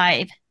at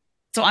 5.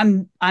 So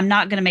I'm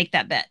not going to make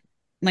that bet.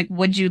 I'm like,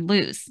 would you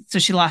lose? So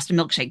she lost a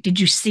milkshake. Did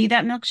you see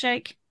that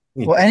milkshake?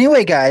 Well,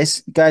 anyway,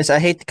 guys, I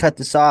hate to cut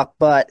this off,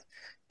 but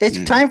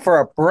it's time for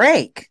a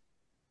break.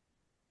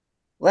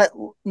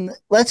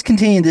 Let's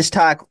continue this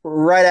talk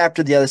right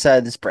after the other side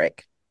of this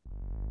break.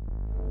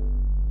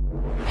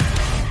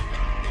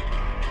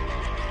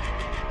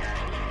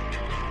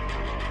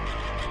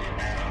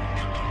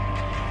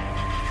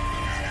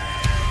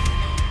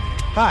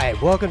 Hi,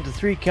 welcome to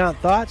 3 Count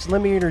Thoughts.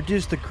 Let me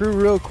introduce the crew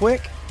real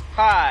quick.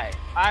 Hi,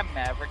 I'm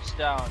Maverick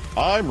Stone.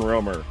 I'm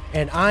Romer.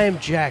 And I am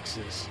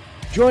Jaxus.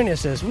 Join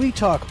us as we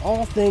talk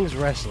all things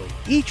wrestling.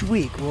 Each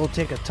week, we'll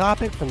take a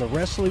topic from the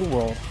wrestling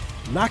world,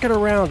 knock it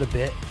around a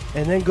bit,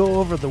 and then go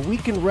over the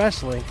week in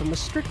wrestling from a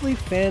strictly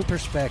fan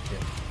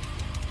perspective.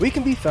 We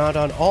can be found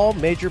on all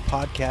major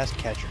podcast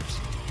catchers.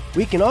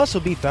 We can also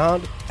be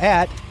found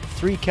at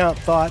 3 Count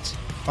Thoughts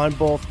on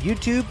both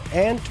YouTube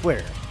and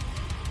Twitter.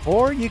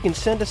 Or you can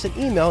send us an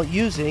email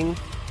using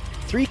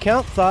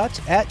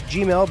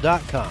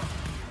 3countthoughts@gmail.com.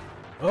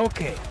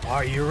 Okay,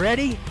 are you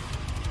ready?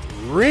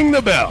 Ring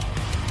the bell.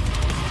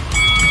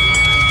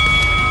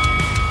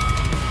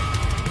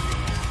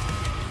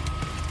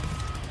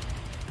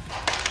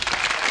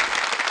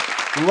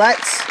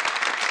 Let's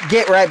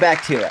get right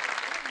back to it.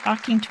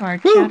 Talking to our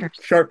chatters.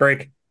 Short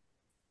break.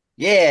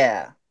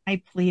 Yeah.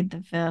 I plead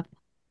the fifth.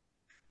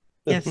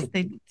 Yes,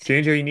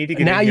 Ginger, you need to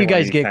get now. You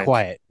guys get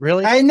quiet.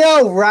 Really? I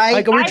know, right?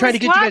 Like we're trying to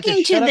get you guys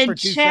to shut up for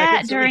 2 chat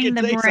seconds during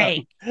the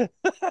break.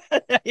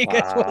 You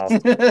guys Wow.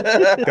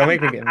 Don't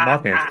make me get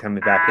muffins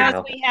coming back in.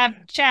 Because we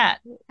have chat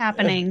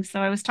happening,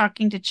 so I was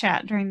talking to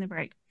chat during the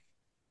break.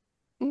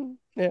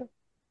 Yeah.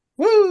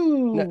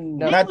 Woo!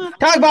 No.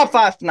 Talk about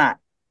Faschnaut.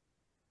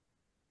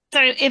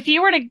 So if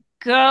you were to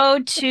go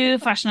to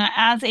Faschnaut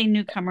as a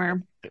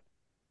newcomer,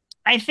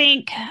 I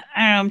think, I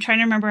don't know, I'm trying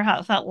to remember how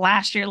it felt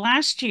last year.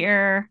 Last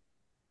year,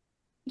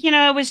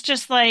 it was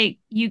just like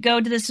you go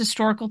to this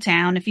historical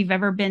town. If you've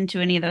ever been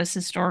to any of those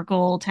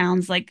historical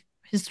towns, like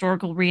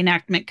historical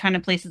reenactment kind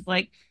of places,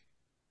 like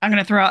I'm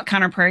going to throw out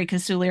Conner Prairie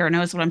because Sulio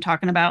knows what I'm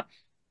talking about.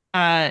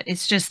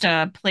 It's just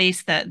a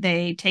place that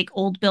they take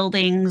old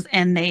buildings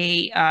and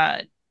they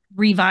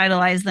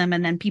revitalize them,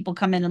 and then people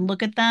come in and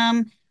look at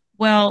them.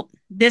 Well,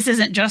 this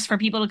isn't just for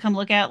people to come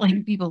look at,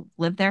 like people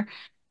live there.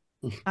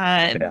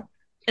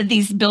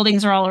 These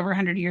buildings are all over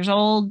 100 years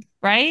old,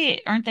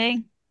 right? Aren't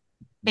they?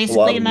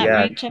 Basically in that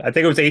range. I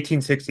think it was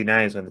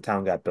 1869 is when the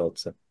town got built.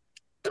 So.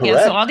 Correct.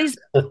 Yeah, so all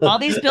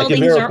these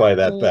buildings I can verify are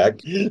that old.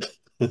 fact.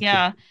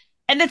 Yeah.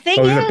 And the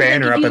thing there's is, a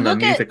banner like, up in the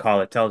music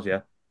hall, it tells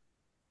you.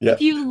 Yeah.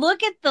 If you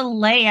look at the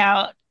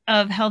layout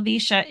of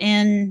Helvetia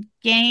in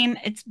game,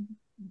 it's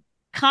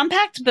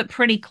compact but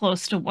pretty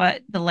close to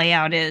what the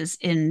layout is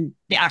in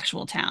the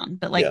actual town.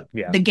 But like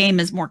the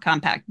game is more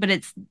compact, but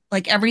it's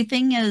like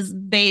everything is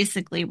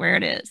basically where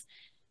it is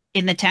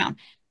in the town.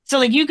 So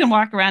like you can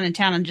walk around in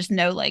town and just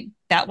know like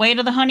that way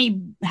to the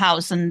honey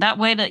house and that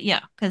way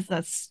to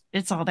because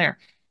it's all there.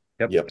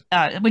 Yep.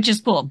 Which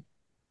is cool.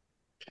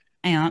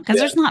 Because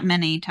there's not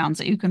many towns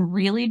that you can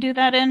really do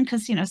that in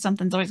because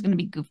something's always going to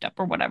be goofed up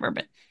or whatever.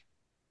 But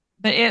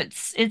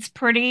it's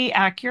pretty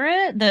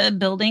accurate. The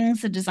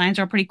buildings, the designs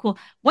are pretty cool.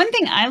 One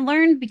thing I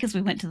learned because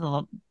we went to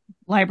the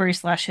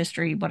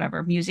library/history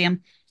whatever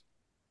museum,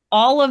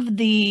 all of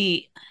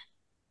the,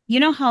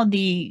 how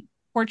the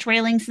porch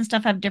railings and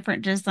stuff have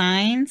different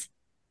designs.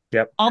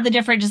 Yep. All the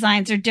different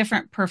designs are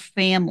different per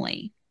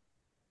family,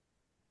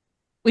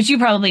 which you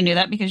probably knew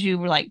that because you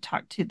were like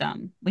talked to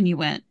them when you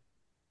went.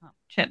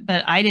 Chip,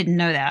 but I didn't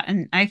know that,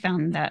 and I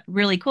found that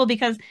really cool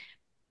because.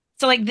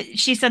 So like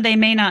she said, they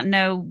may not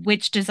know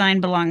which design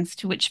belongs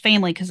to which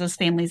family because those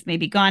families may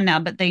be gone now,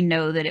 but they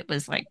know that it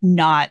was like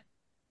not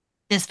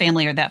this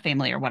family or that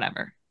family or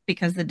whatever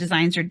because the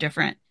designs are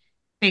different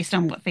based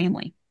on what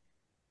family.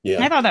 Yeah.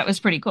 And I thought that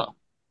was pretty cool.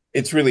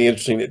 It's really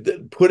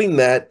interesting. Putting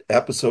that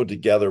episode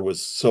together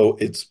was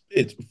it's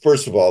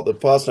first of all, the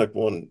Faschnaut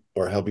one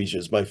or Helvetia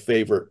is my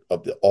favorite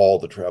of all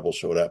the travel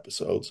show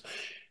episodes.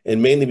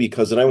 And mainly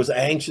because, and I was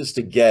anxious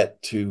to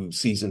get to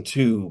season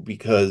 2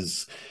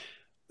 because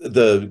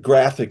the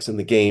graphics in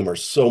the game are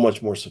so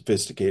much more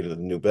sophisticated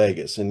than New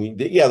Vegas. And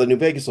the New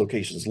Vegas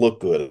locations look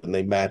good and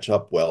they match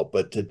up well.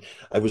 But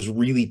I was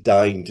really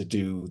dying to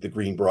do the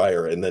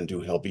Greenbrier and then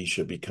do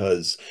Helvetia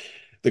because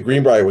the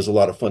Greenbrier was a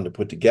lot of fun to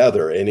put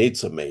together and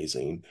it's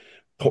amazing.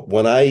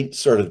 when I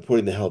started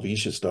putting the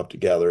Helvetia stuff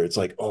together, it's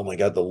like, oh my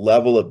God, the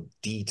level of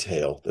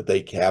detail that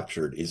they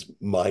captured is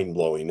mind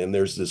blowing. And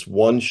there's this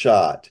one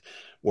shot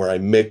where I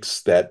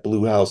mix that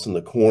blue house in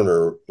the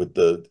corner with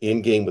the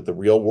in game with the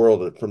real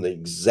world from the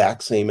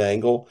exact same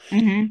angle.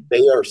 Mm-hmm.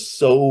 They are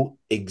so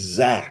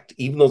exact.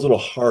 Even those little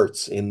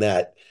hearts in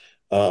that,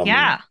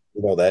 Yeah.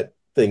 that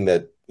thing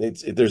that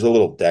there's a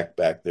little deck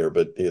back there,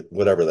 but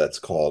whatever that's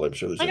called, I'm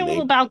sure there's Like a a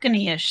little name.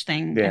 balcony-ish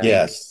thing, I Yeah. think.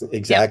 Yes, Yep.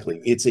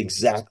 exactly. It's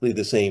exactly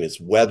the same. It's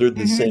weathered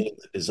the Mm-hmm. same.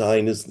 The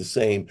design is the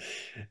same.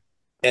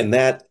 And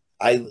that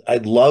I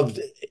loved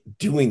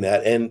doing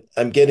that. And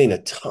I'm getting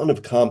a ton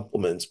of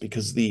compliments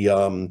because the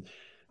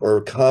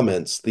or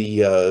comments.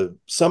 The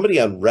somebody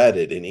on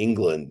Reddit in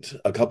England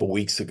a couple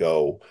weeks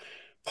ago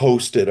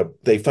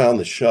they found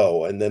the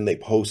show and then they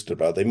posted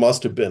about it. They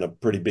must have been a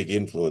pretty big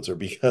influencer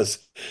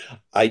because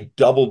I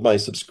doubled my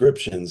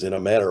subscriptions in a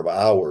matter of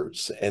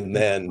hours, and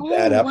then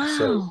that Oh,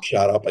 episode wow.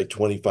 shot up by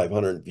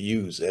 2,500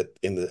 views at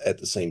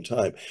the same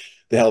time.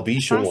 The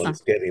That's Helvetia awesome.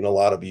 one's getting a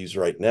lot of views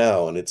right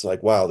now, and it's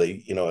like, wow,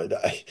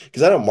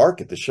 because I don't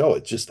market the show.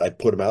 It's just I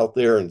put them out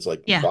there, and it's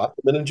like Yeah. watch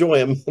them and enjoy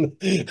them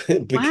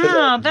because I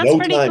Wow, have that's no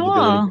pretty time to do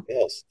cool.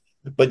 anything else.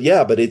 But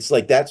yeah, but it's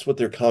like that's what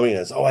they're coming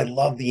as. Oh, I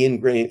love the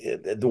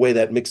ingrain, the way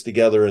that mixed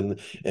together, and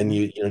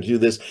you do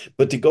this.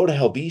 But to go to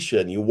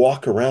Helvetia and you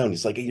walk around,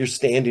 it's like you're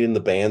standing in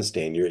the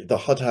bandstand. The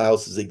hut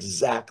house is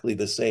exactly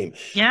the same.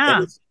 And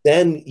Yeah.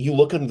 then you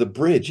look under the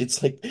bridge.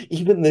 It's like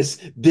even this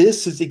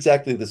is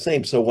exactly the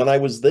same. So when I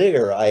was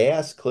there, I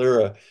asked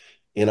Clara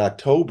in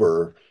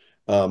October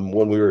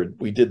when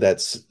we did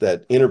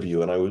that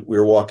interview, and we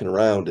were walking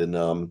around,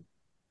 and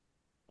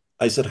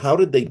I said, "How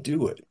did they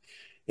do it?"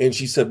 And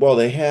she said, "Well,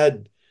 they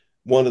had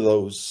one of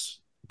those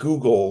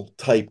Google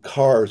type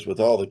cars with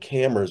all the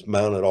cameras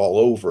mounted all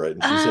over it."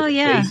 And she said, Oh,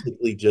 yeah.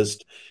 basically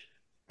just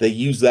they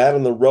used that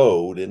on the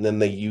road, and then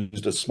they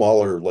used a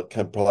smaller, like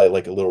kind of probably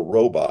like a little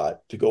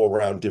robot to go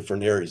around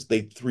different areas.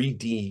 They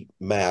 3D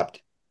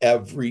mapped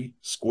every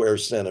square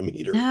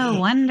centimeter. No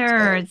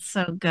wonder So it's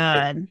so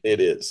good.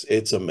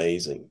 it's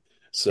amazing.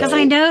 Because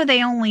I So know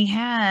they only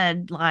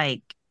had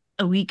like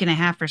a week and a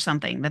half or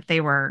something that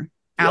they were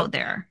yeah, out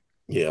there.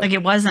 yeah, Like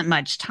it wasn't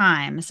much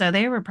time. So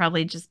they were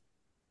probably just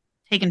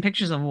taking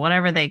pictures of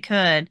whatever they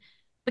could.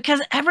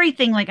 Because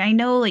everything, like I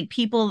know, like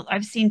people,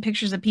 I've seen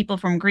pictures of people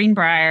from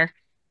Greenbrier,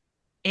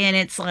 and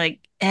it's like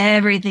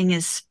everything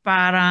is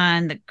spot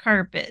on. The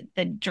carpet,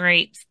 the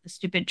drapes, the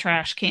stupid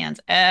trash cans,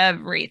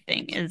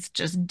 everything is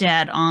just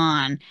dead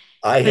on.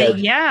 I But had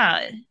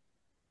yeah,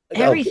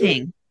 okay.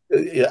 everything.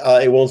 Yeah,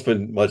 I won't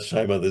spend much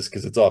time on this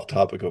because it's off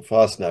topic of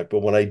Fosnacht. But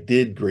when I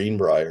did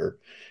Greenbrier,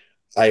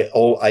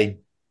 I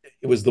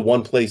it was the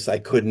one place I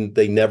couldn't,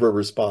 they never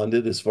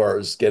responded as far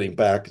as getting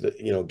back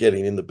to,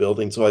 getting in the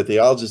building. So I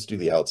think I'll just do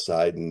the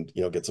outside and,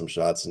 get some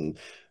shots and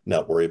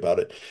not worry about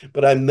it.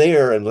 But I'm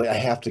there and like, I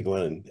have to go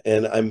in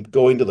and I'm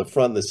going to the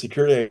front. The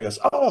security guy goes,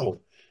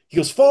 "Oh," he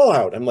goes,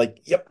 "Fallout." I'm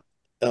like, "Yep.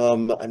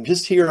 I'm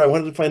just here. I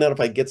wanted to find out if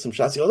I get some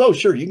shots." He goes, "Oh,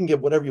 sure. You can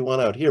get whatever you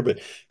want out here, but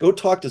go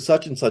talk to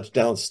such and such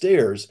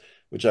downstairs,"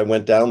 which I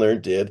went down there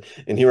and did.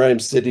 And here I am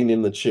sitting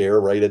in the chair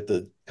right at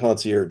the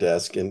concierge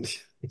desk. And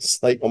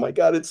it's like, oh my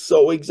God, it's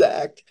so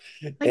exact.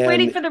 Like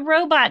waiting And for the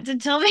robot to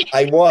tell me.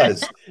 I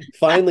was.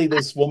 Finally,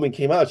 this woman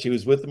came out. She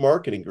was with the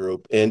marketing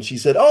group and she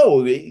said,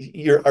 "Oh,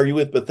 are you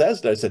with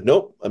Bethesda?" I said,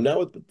 "Nope, I'm not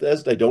with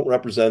Bethesda. I don't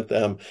represent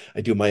them.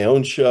 I do my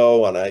own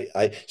show." And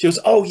she goes,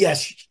 "Oh,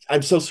 yes,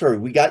 I'm so sorry.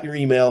 We got your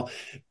email.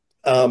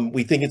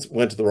 We think it's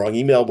went to the wrong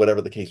email,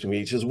 whatever the case may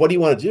be." She says, "What do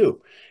you want to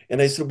do?"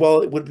 And I said,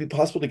 "Well, would it be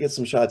possible to get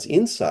some shots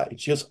inside?"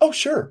 She goes, "Oh,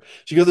 sure."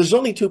 She goes, "There's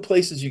only two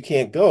places you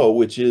can't go,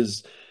 which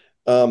is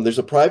there's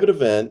a private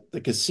event,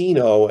 the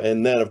casino,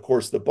 and then, of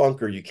course, the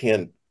bunker. You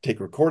can't take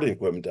recording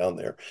equipment down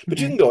there, but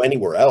you Mhm. can go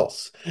anywhere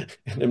else."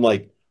 And I'm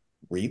like,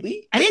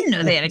 "Really?" I didn't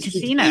know they had a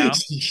casino.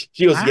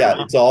 She goes, "Yeah,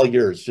 Wow. it's all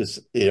yours. Just,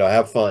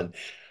 have fun."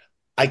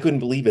 I couldn't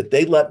believe it.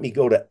 They let me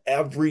go to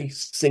every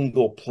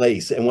single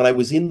place. And when I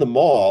was in the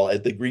mall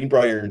at the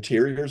Greenbrier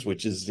Interiors,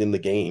 which is in the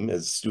game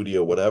as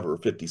Studio whatever,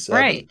 57,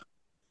 Right.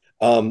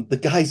 the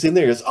guy's in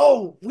there goes,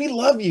 "Oh, we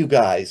love you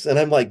guys." And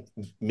I'm like,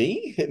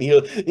 "Me?" And he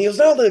goes,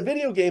 "No, the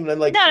video game." And I'm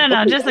like, No, no,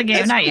 no, "Okay, just the game,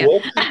 that's not you.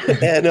 cool."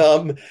 And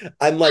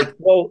I'm like,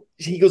 "Well,"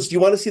 he goes, "Do you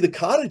want to see the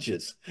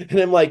cottages?" And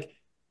I'm like,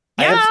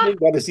 "I Yeah. absolutely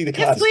want to see the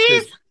Yes, cottages."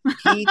 please.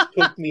 He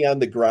took me on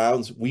the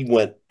grounds. We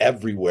went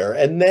everywhere,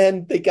 and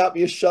then they got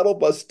me a shuttle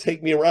bus to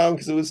take me around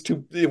because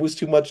it was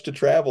too much to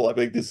travel. I'm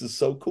like, "This is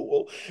so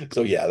cool."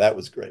 So yeah, that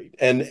was great.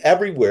 And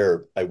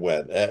everywhere I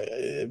went,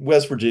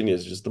 West Virginia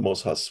is just the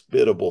most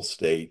hospitable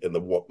state and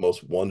the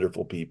most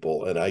wonderful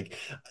people. And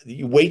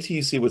you wait till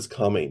you see what's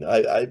coming.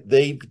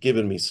 They've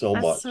given me so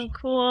That's so much.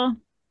 cool.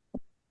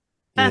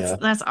 That's Yeah,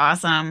 that's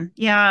awesome.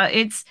 Yeah,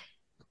 it's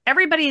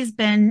everybody's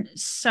been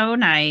so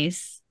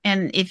nice.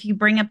 And if you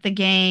bring up the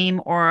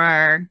game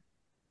or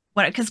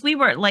what, because we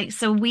were like,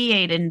 so we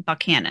ate in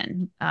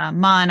Buchanan.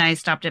 Ma and I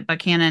stopped at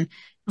Buchanan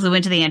because we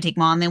went to the antique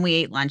mall and then we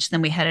ate lunch,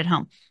 then we headed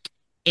home.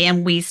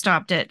 And we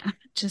stopped at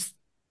just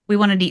we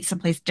wanted to eat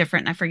someplace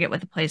different. And I forget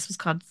what the place was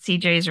called,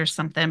 CJ's or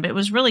something, but it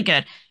was really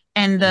good.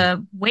 And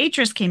the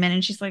waitress came in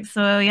and she's like,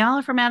 "So y'all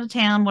are from out of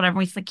town, whatever."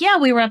 We're like, "Yeah,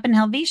 we were up in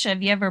Helvetia.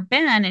 Have you ever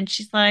been?" And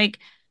she's like,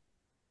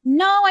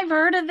 "No, I've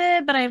heard of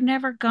it, but I've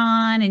never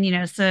gone."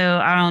 And so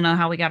I don't know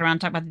how we got around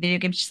to talk about the video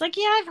game. She's like,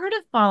 "Yeah, I've heard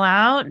of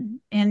Fallout."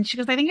 And she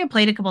goes, "I think I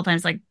played a couple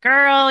times." Like,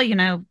 "Girl, you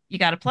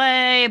got to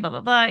play, blah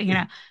blah blah."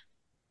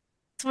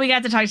 So we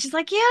got to talk. She's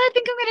like, "Yeah, I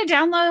think I'm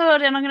gonna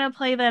download and I'm gonna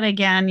play that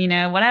again,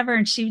 whatever."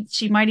 And she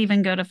might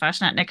even go to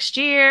Faschnaut next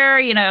year.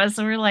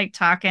 So we're like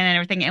talking and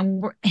everything.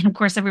 And of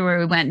course, everywhere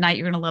we went, Night,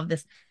 you're gonna love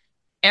this.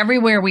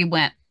 Everywhere we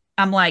went,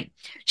 I'm like,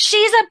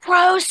 "She's a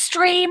pro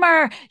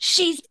streamer.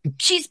 She's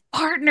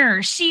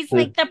partner. She's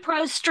like the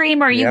pro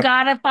streamer. You Yep.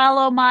 gotta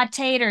follow Ma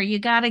Tater. You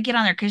gotta get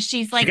on there because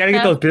she's She like got to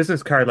get those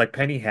business cards like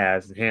Penny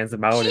has and hands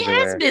them out she has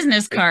everywhere.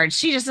 business cards.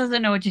 She just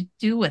doesn't know what to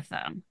do with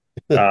them."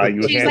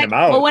 You She's hand like, them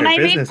 "Well, out. when They're I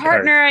made business cards.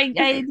 partner,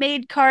 I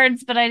made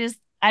cards, but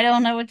I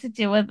don't know what to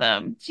do with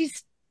them."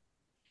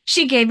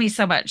 She gave me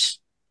so much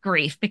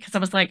grief because I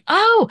was like,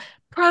 "Oh,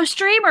 pro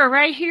streamer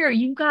right here.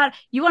 You want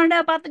to know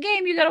about the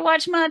game? You got to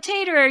watch my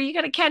Tater. You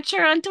got to catch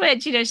her on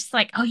Twitch." She's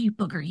like, "Oh, you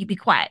booger, you be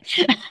quiet."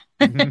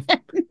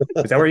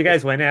 Is that where you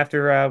guys went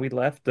after we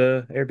left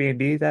the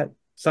Airbnb that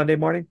Sunday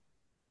morning?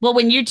 Well,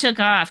 when you took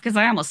off, because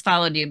I almost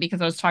followed you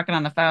because I was talking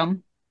on the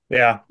phone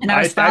Yeah, and I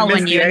was I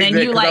following missed you, the and then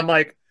exit you because I'm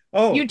like,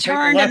 oh, you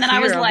take a turned, and left then I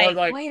was here. I'm like,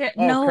 like, "Wait,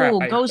 oh crap,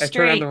 no, go I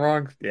turned on the straight."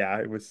 wrong. Yeah,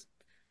 it was.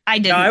 I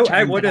No, didn't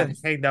I turn, would but I have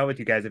was. hanged out with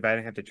you guys if I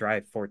didn't have to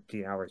drive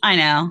 14 hours. I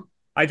know.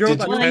 I drove Did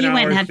about you? Well, 10 you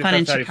went and hours had just fun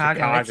in outside of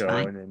Chicago. It's Chicago,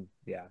 fine. and then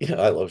yeah.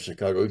 Yeah, I love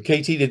Chicago.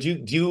 KT, did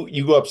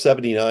you go up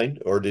 79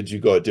 or did you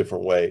go a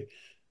different way?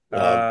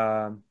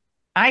 Um,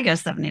 I go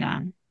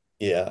 79.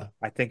 Yeah.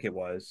 I think it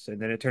was,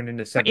 and then it turned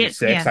into Yeah,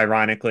 76,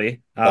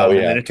 ironically, Oh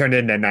and then yeah. it turned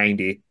into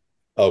 90.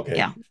 Okay.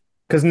 yeah.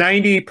 Because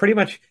 90, pretty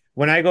much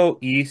when I go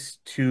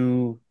east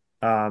to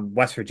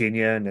West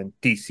Virginia and then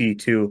DC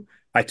too,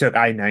 I took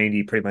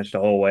I-90 pretty much the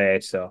whole way.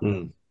 So,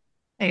 Mm,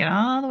 They get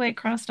all the way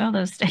across all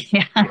those states.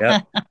 yep.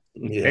 Yeah.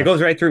 It yeah.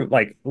 goes right through,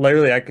 like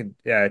literally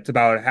yeah, it's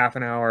about a half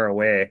an hour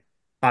away.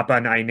 Hop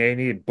on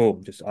I-90 and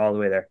boom, just all the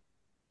way there.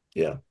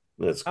 Yeah.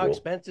 That's How cool.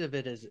 expensive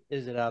is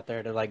it out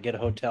there to like get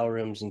hotel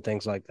rooms and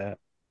things like that?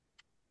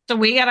 So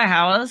we got a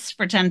house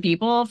for 10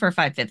 people for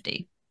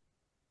 550,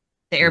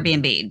 the Mhm.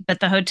 Airbnb. But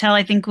the hotel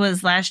I think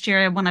was last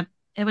year,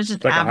 it was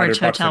just It's like average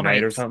 $100 a hotel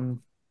night or rates.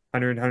 something.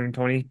 100,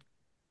 120,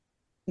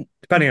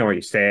 depending on where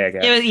you stay, I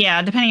It was, guess.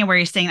 yeah, depending on where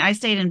you're staying. I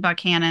stayed in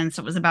Buckhannon,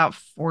 so it was about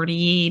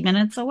 40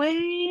 minutes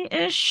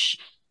away-ish.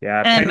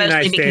 Yeah, And Penny and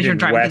I mostly because stayed you're in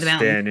driving through the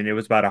mountains. Weston, and it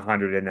was about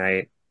 100 a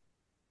night.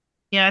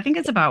 Yeah, I think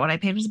it's about what I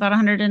paid was about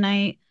 100 a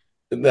night.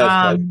 And that's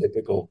probably Um,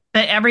 typical.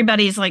 but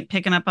everybody's like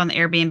picking up on the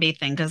Airbnb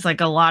thing because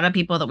like a lot of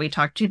people that we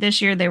talked to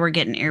this year, they were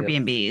getting Yep.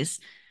 Airbnbs.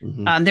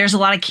 Hmm. There's a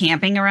lot of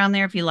camping around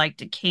there if you like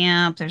to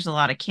camp. There's a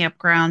lot of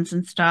campgrounds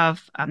and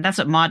stuff. That's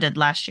what Ma did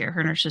last year.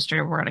 Her and her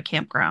sister were at a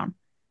campground.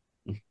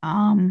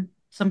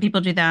 Some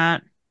people do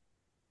that.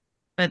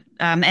 But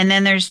and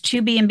then there's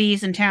two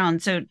B&Bs in town.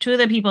 So two of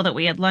the people that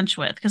we had lunch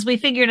with, because we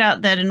figured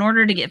out that in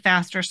order to get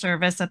faster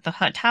service at the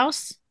Hut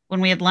House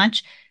when we had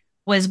lunch,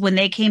 was when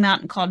they came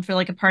out and called for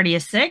like a party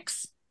of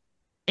six,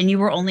 and you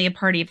were only a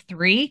party of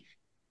three.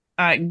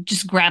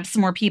 Just grab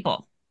some more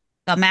people.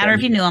 Doesn't matter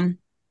if you knew them.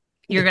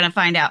 You're gonna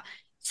find out.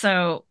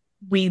 So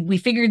we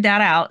figured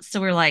that out.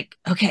 So we're like,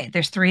 okay,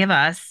 there's three of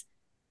us,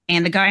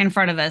 and the guy in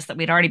front of us that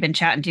we'd already been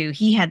chatting to,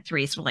 he had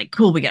three. So we're like,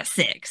 cool, we got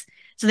six.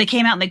 So they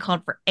came out and they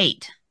called for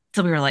eight.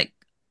 So we were like,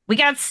 we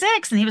got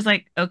six, and he was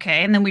like,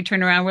 okay. And then we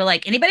turned around, we're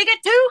like, anybody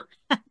get two?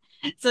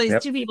 So these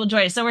Yep. two people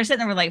joined us. So we're sitting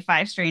there with like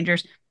five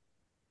strangers.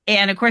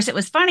 And of course, it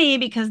was funny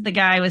because the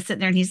guy was sitting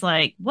there and he's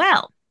like,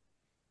 well,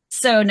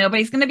 so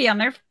nobody's going to be on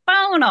their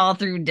phone all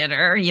through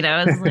dinner.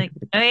 It's like,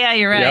 oh, yeah,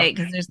 you're right, Yep.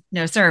 because there's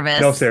no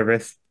No service.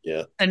 service.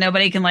 Yeah. So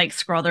nobody can like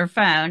scroll their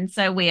phone.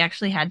 So we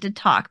actually had to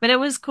talk, but it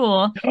was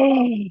cool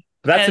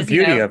That's the because,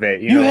 beauty of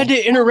it, You had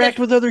to interact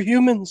with other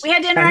humans. we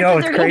had to I interact know, with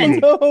it's their Oh humans.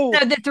 crazy. no.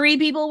 So the three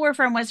people were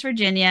from West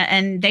Virginia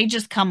and they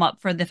just come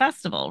up for the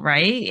festival,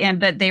 right?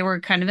 But they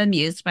were kind of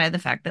amused by the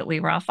fact that we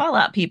were all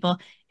Fallout people.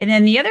 And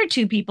then the other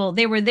two people,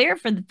 they were there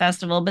for the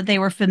festival, but they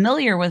were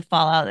familiar with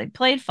Fallout. They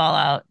played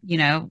Fallout,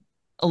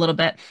 a little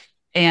bit.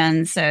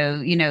 And so,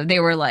 they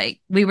were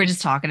like, we were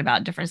just talking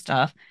about different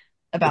stuff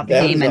about the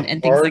That game is a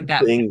and things like hard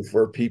that. thing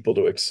for people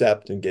to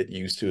accept and get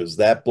used to is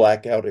that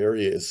blackout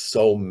area is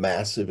so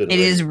massive and It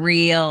is rare.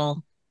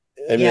 real.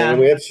 I mean, and Yeah.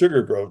 we have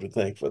Sugar Grove to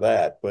thank for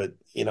that, but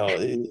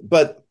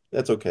but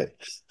that's okay.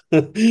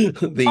 Oh,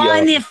 The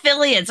and the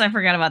affiliates. I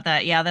forgot about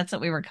that. Yeah, that's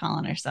what we were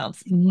calling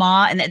ourselves.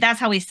 Ma, and that's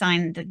how we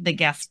signed the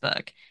guest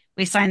book.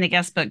 We signed the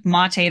guest book,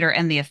 Ma Tater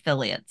and the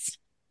affiliates.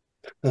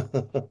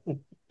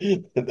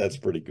 that's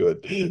pretty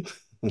good.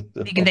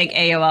 You can take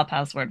AOL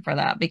password for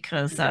that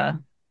because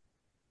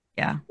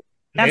yeah.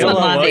 That's what AOL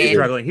Ma was made.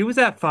 struggling. He was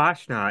at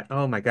Faschnaut.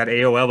 Oh my God,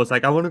 AOL was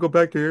like, I want to go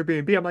back to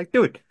Airbnb. I'm like,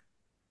 dude,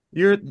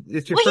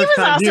 it's your Well, he first was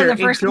time also here. the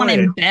first one Enjoy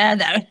in it.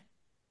 bed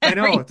I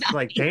know. every It's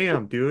like, night.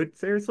 damn, dude,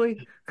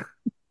 seriously?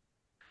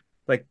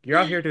 Like, you're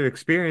out here to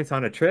experience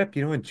on a trip.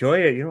 Enjoy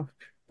it.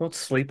 Don't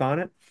sleep on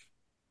it.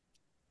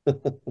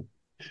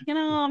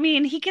 I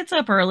mean, he gets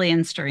up early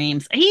and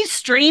streams. He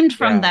streamed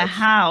from the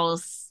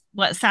house,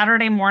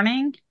 Saturday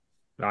morning?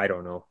 I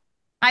don't know.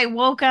 I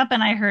woke up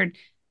and I heard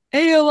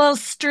AOL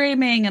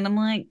streaming, and I'm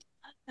like,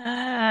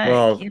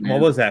 Well, what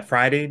was that?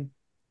 Friday?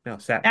 No,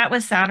 that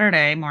was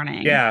Saturday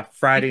morning yeah,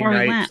 Friday before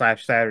we night went.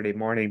 slash Saturday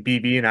morning.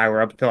 BB and I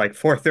were up until like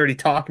 4:30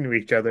 talking to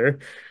each other.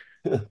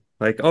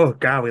 Like, oh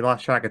God, we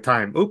lost track of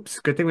time. Oops,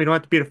 good thing we don't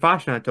have to be at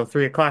Faschnaut until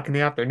 3 o'clock in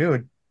the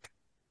afternoon.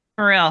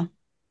 For real.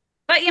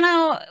 But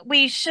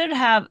we should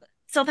have.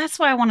 So that's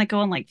why I want to go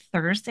on like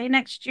Thursday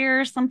next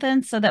year or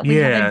something, so that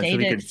we have a Yeah, so day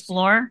we to could,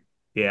 explore.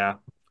 yeah.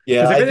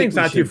 Yeah, Because I think everything's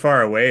we not too should.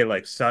 far away.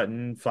 Like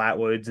Sutton,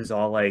 Flatwoods is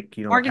all like,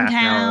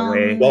 half an hour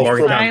away. Morgantown, Well,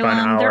 Morgantown's about an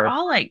Asylum, they're hour.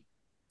 all like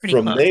pretty from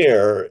close.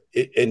 there,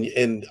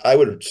 and I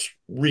would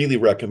really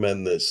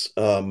recommend this.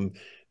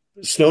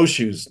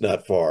 Snowshoes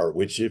not far,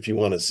 which if you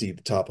want to see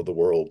the top of the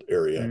world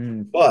area,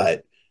 Mm,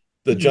 but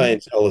the Hmm.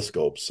 giant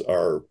telescopes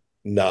are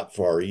not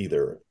far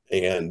either.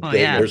 And Oh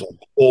then yeah. there's a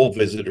whole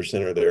visitor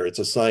center there. It's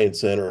a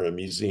science center and a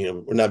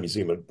museum, or not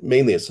museum, but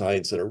mainly a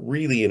science center.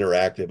 Really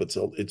interactive.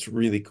 It's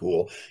really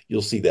cool.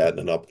 You'll see that in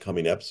an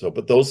upcoming episode.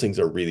 But those things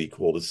are really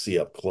cool to see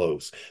up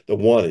close. The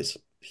one is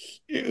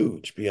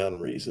huge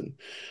beyond reason.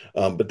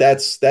 But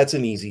that's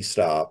an easy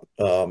stop,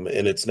 and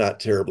it's not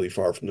terribly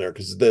far from there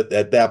because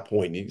at that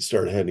point you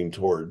start heading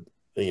toward,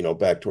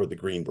 back toward the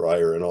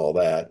Greenbrier and all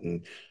that,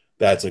 and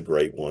that's a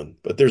great one.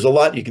 But there's a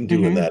lot you can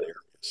do in Hmm. that area.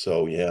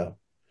 So yeah,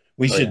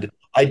 we oh yeah, should.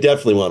 I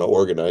definitely want to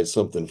organize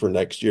something for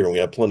next year, and we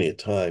have plenty of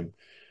time,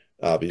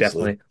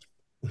 obviously. definitely.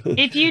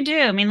 If you do,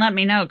 I mean, let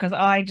me know because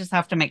I just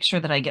have to make sure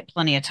that I get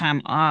plenty of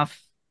time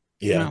off,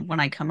 Yeah, when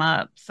I come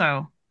up.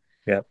 So,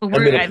 Yep. but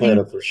I'm we're, gonna I plan think,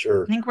 it for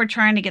sure. I think we're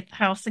trying to get the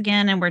house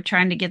again, and we're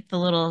trying to get the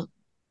little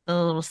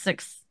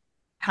six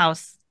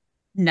house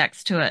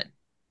next to it.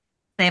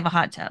 They have a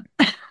hot tub.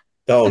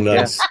 Oh,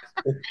 Yeah. nice.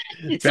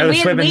 So Better we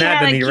swim in we that had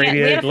than a the can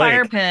we had a irradiated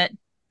fire lake. pit,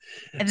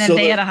 and then So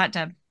they had the a hot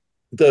tub.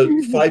 the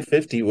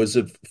 550 was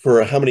it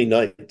for how many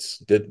nights?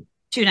 Did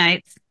 2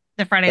 nights,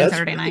 the Friday and That's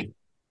Saturday night.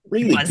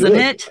 really Wasn't good.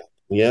 it?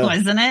 Yeah,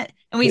 Wasn't it?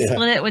 And we yeah,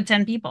 split it with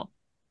 10 people.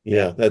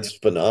 yeah. That's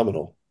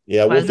phenomenal.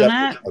 Yeah, we'll Wasn't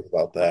definitely it? talk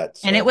about that.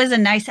 And it So, was a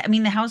nice, I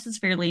mean, the house is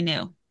fairly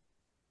new.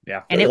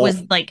 Yeah. And fair it enough.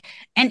 was like,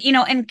 and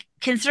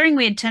considering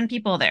we had 10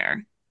 people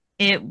there,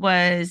 it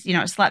was,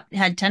 it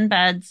had 10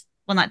 beds.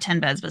 Well, not 10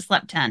 beds, but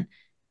slept 10.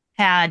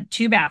 Had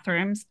two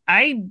bathrooms.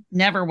 I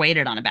never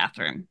waited on a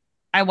bathroom.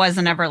 I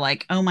wasn't ever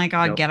like, oh my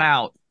God, Nope. get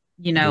out.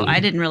 I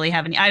Mhm. didn't really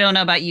have any. I don't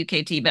know about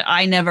UKT, but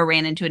I never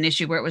ran into an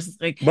issue where it was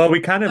like, Well,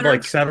 we kind of what are,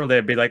 like settled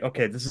it, be like,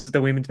 okay, this is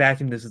the women's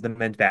bathroom, this is the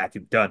men's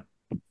bathroom. Done.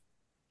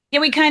 yeah,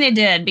 we kind of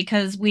did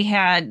because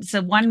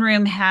so one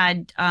room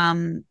had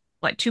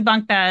two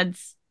bunk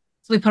beds.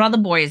 So we put all the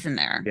boys in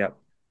there. Yep.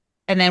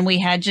 And then we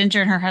had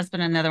Ginger and her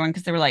husband in another one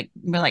because we're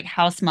like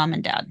house mom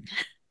and dad.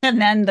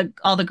 And then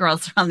all the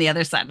girls were on the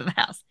other side of the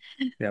house.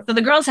 Yep. So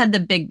the girls had the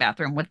big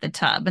bathroom with the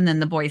tub, and then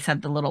the boys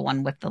had the little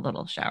one with the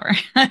little shower.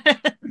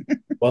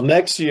 Well,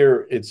 next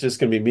year it's just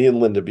going to be me and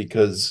Linda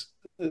because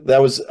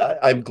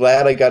I'm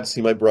glad I got to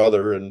see my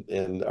brother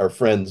and our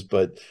friends,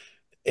 but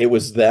it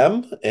was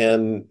them,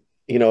 and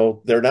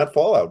they're not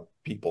Fallout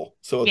people,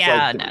 so it's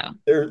like Yeah, no.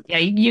 they're Yeah,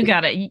 you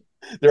got it.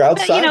 they're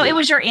But it outsiders.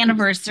 was your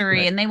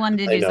anniversary and they wanted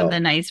to I do know.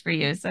 something nice for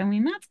you. So I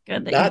mean, that's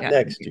good that you Not got to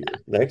next do year.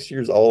 that. Next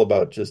year's all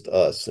about just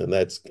us, and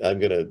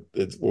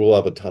we'll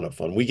have a ton of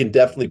fun. We can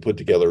definitely put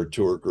together a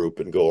tour group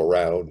and go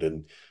around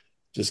and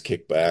just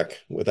kick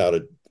back without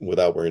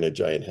wearing a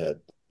giant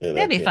head. And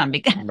I That'd be can't. fun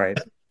because Right.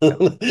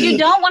 you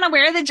don't want to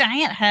wear the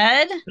giant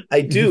head.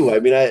 I do. I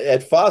mean,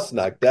 at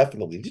Fosnacht,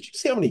 definitely. Did you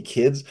see how many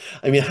kids?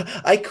 I mean,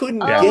 I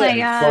couldn't Oh Yeah. my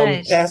get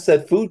from gosh. past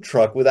that food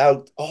truck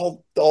without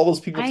all those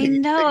people I taking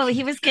know.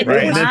 He pictures. was getting It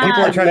Right. And was then such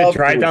people a were mad. trying to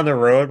drive lovely. down the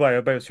road while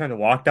everybody was trying to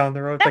walk down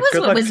the road. It's That like, was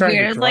good what luck was trying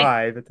weird. to It's like,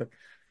 drive.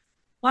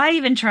 why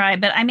even try?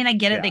 But I mean, I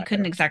get it. Yeah, They I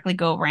couldn't know. exactly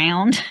go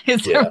around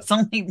because there Yeah. was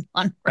only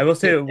one I will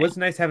say person. it was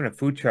nice having a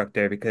food truck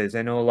there because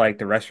I know like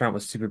the restaurant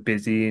was super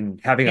busy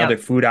and having other Yep.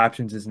 food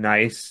options is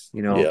nice.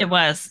 Yeah. It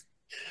was.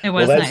 It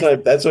Well, was nice.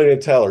 that's what I'm gonna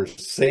tell her.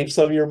 Save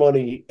some of your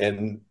money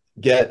and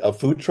get a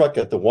food truck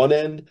at the one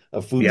end,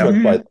 a food Yep.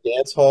 truck by Hmm. the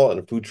dance hall, and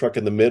a food truck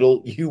in the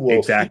middle.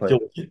 Exactly.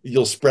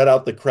 You'll spread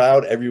out the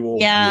crowd. Everyone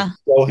will be Yeah,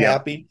 so Yep.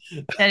 happy.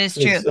 that is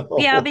true.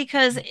 Yeah,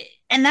 So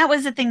and that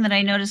was the thing that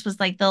I noticed was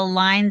like the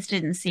lines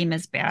didn't seem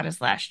as bad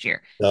as last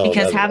year no,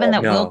 because not at having all.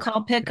 that will No.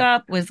 call No.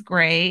 pickup was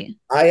great.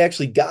 I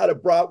actually got a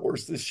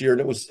bratwurst this year,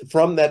 and it was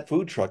from that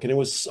food truck, and it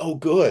was so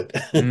good.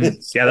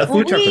 Yeah, the Well, So,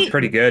 food truck was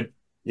pretty good.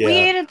 we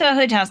yeah, ate at the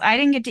Hood House. I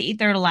didn't get to eat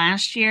there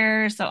last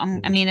year, so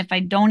I mean, if I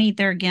don't eat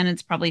there again,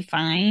 it's probably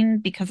fine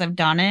because I've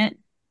done it.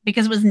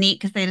 Because it was neat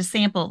because they had a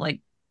sample of like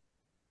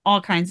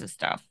all kinds of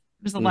stuff.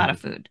 It was a lot of Mhm.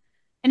 food,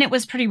 and it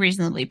was pretty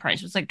reasonably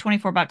priced. It was like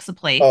 $24 a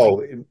plate,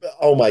 Oh,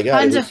 oh my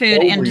God, it tons of was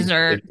food so and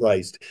reasonably dessert.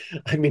 priced.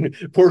 I mean,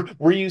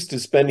 we're used to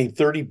spending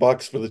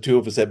 $30 for the two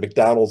of us at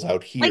McDonald's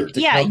out Like, here.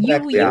 To yeah, come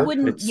back Yeah, there,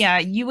 it's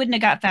you wouldn't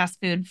have got fast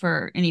food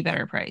for any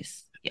better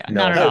price. Yeah,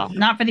 not at no. I, all.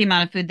 Not for the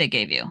amount of food they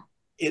gave you.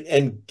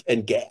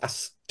 and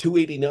gas,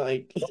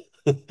 289.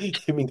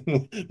 I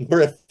mean,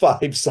 we're at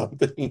 5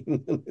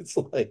 something. It's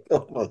like,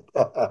 oh my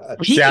God.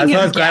 Yeah, Speaking so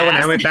I of was glad when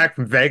I gas, went back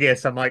from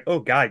Vegas. I'm like, oh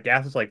God,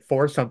 gas is like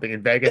 4 something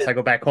in Vegas. I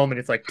go back home and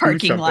it's like 2 parking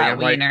something. lot I'm like,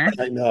 wiener.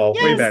 I know.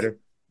 way Yes. better.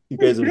 You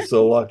guys are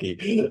so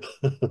lucky.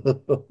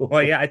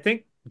 Well, yeah, I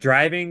think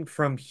driving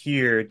from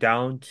here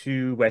down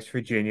to West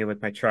Virginia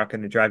with my truck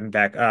and then driving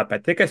back up, I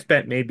think I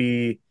spent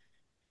maybe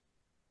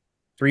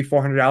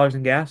 $300-400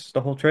 in gas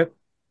the whole trip.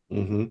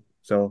 Hmm.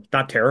 So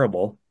not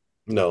terrible.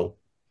 No.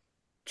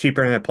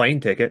 Cheaper than a plane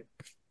ticket.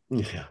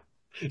 Yeah.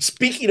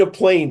 Speaking of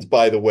planes,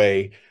 by the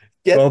way,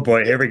 Oh get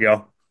boy, here we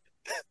go.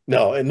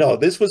 no,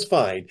 this was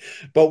fine.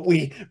 But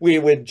we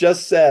had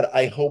just said,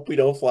 I hope we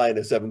don't fly in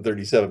a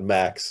 737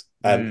 MAX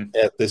Mm.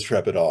 at this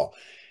trip at all.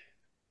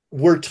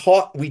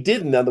 We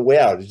didn't on the way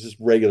out. It's just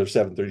regular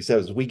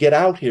 737s. We get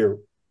out here.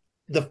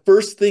 The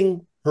first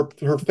thing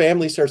her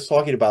family starts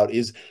talking about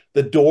is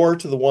the door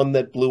to the one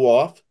that blew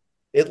off.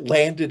 It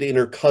landed in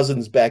her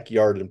cousin's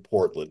backyard in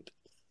Portland.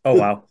 Oh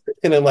wow.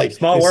 And I'm like,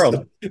 Small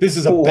world. this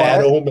is a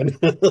bad omen.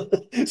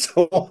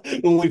 So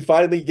when we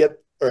finally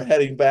are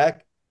heading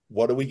back,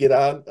 what do we get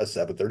on? A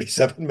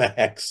 737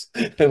 MAX.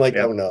 I'm like,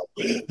 oh Yep. no.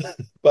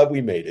 But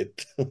we made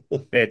it.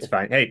 It's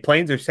fine. Hey,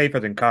 planes are safer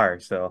than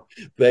cars, so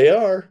They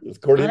are,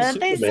 according to What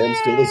did they Superman,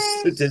 still the say?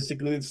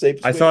 statistically the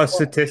safest I way saw to a fly.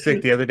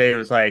 statistic the other day. It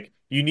was like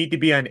you need to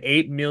be on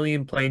 8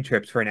 million plane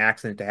trips for an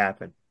accident to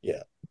happen.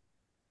 Yeah.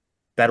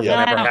 That will Yeah.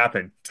 I never don't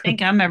happen.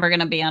 think I'm ever going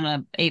to be on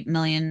a 8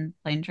 million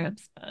plane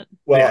trips, but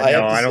Well, Yeah, I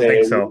no, have to I don't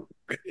think say, so.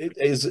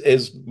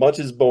 as much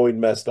as Boeing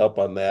messed up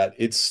on that,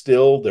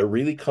 they're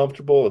really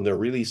comfortable and they're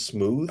really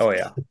smooth. Oh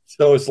yeah.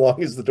 So as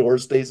long as the door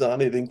stays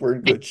on, I think we're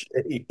in good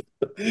shape.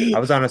 I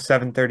was on a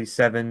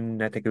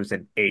 737, I think it was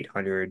an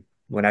 800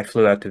 when I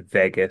flew out to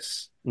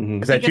Vegas. Mhm.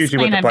 Because that's biggest usually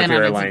what plane the I've bunch been of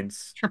on is a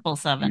airlines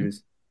 777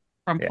 use.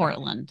 from Yeah.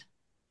 Portland.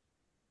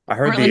 I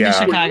heard Portland to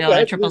Were Chicago you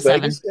on a at New 777.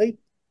 Vegas Day?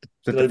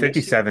 the Did I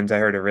miss you? 57s I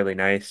heard are really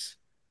nice.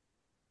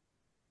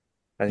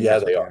 I think Yeah,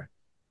 that's what they they are.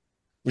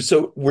 are.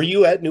 So were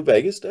you at New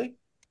Vegas Day?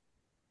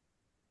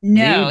 Me?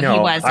 No, he No,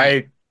 wasn't.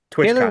 I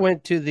Taylor TwitchCon.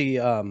 went to the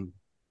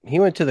he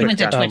went to He went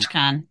to TwitchCon.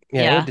 TwitchCon.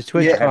 yeah, he Yeah, went to Yeah,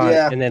 Okay. TwitchCon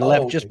yeah. and then Oh,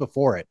 left okay. just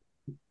before it.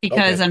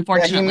 because Okay.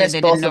 unfortunately missed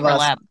they both didn't of us.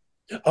 overlap.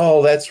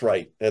 Oh, that's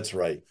right. That's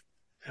right.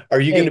 Are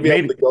you going Hey, to be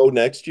able to Maybe go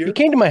next he year?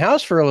 came to my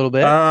house for a little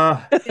bit.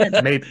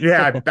 Good. maybe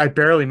yeah, I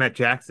barely met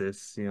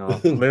Jaxus,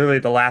 literally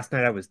the last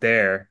night I was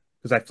there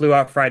because I flew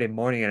out Friday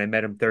morning and I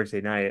met him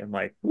Thursday night. I'm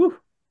like, woo,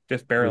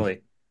 just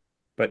barely.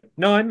 But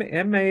no, I'm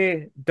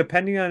a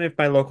depending on if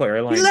my local He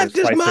airline does left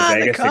his flights to ma in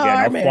the Vegas again, car,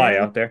 I'll fly man.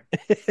 out there.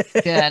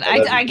 Good. Oh,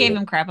 that'd be I gave cool.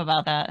 him crap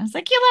about that. I was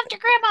like, you left your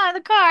grandma in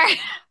the car.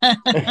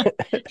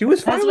 She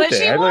was That's fine with what it.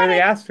 she I literally wanted.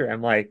 asked her.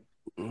 I'm like,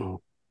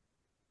 oh,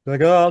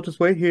 I'll just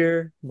wait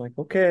here. I'm like,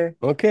 okay.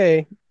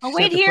 Okay. I'll She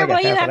wait sat there for here like a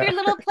while you half an have your hour.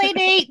 little play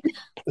date.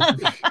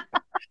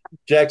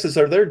 Jaxus,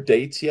 are there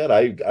dates yet?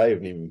 I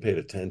haven't even paid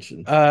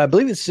attention. I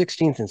believe it's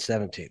 16th and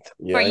 17th.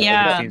 Yeah, Or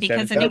yeah, 16, because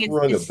I 17. think that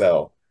rung a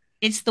bell.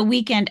 it's the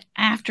weekend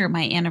after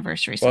my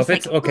anniversary. So Well, it's if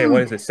it's like, okay,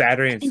 what is it?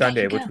 Saturday I and think I Sunday,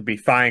 can which go. would be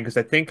fine because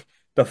I think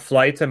the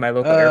flights at my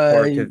local Uh,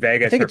 airport to I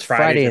Vegas think are it's Fridays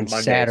Friday and and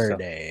Mondays. So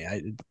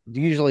Saturday.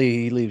 Usually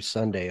he leaves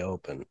Sunday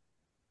open.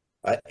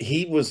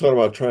 He was talking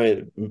about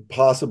trying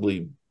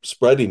possibly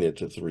spreading it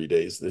to 3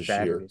 days this year.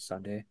 Saturday,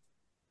 Sunday,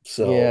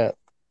 So Yeah.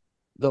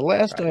 The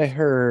last I Fridays.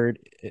 heard,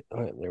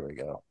 there we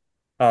go.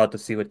 Oh, to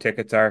see what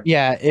tickets are.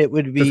 Yeah, it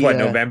would Because be what,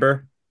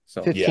 November?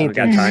 So Yeah. we 15th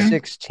got and time.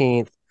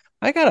 16th.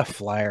 I got a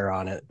flyer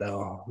on it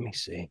though. Let me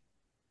see.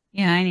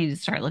 Yeah, I need to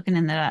start looking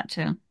into that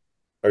too.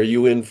 are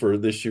you in for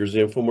this year's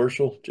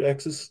infomercial,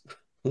 Jaxus?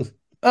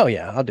 Oh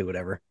yeah, I'll do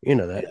whatever. You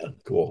know that. Yeah,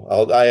 cool.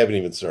 I haven't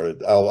even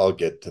started. I'll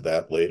get to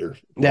that later.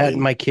 That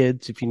and my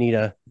kids, if you need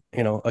a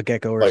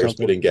gecko or Fire something.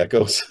 spitting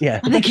geckos. Yeah.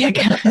 The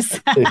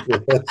geckos.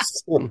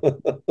 Yes.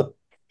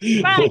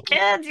 Come on,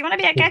 kids. You want to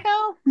be a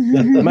gecko?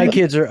 My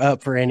kids are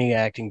up for any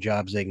acting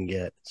jobs they can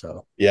get.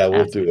 So Yeah, we'll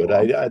That's do it.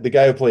 cool. The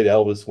guy who played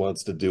Elvis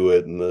wants to do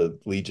it, and the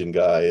Legion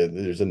guy, and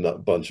there's a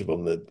bunch of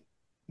them that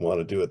want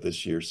to do it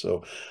this year.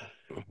 So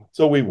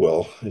we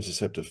will. I just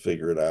have to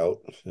figure it out.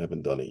 I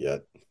haven't done it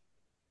yet.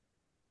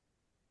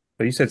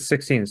 But you said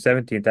 16th and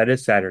 17th. That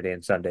is Saturday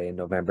and Sunday in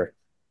November.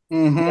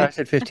 Mm-hmm. I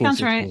said 15, sounds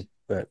 16, right.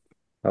 but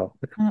Oh,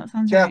 Oh, that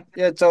sounds Yeah, right.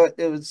 yeah. So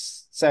it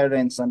was Saturday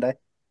and Sunday.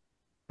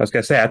 I was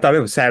gonna say I thought it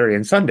was Saturday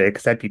and Sunday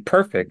because that'd be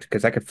perfect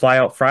because I could fly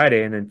out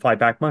Friday and then fly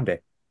back Monday.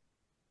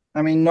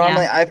 I mean, Yeah.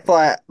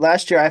 normally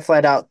last year I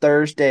flight out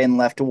Thursday and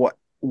left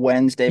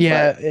Wednesday,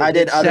 yeah, but I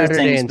did it's other Saturday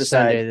things and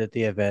besides. Sunday that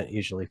the event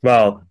usually falls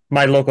Well,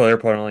 my local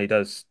airport only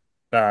does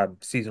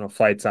seasonal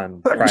flights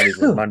on Fridays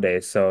and on.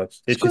 Mondays, so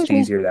it's Excuse just me.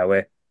 easier that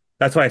way.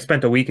 That's why I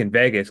spent a week in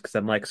Vegas because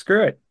I'm like,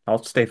 screw it,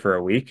 I'll stay for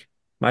a week.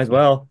 Might as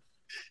well.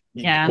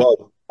 Yeah.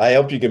 Well, I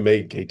hope you can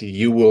make it, KT.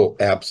 You will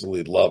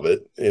absolutely love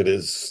it. It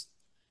is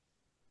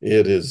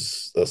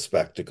a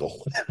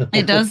spectacle.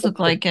 It does look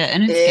like it,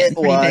 and it's It getting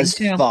pretty big was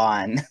too.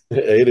 fun.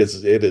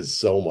 It is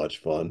so much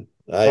fun.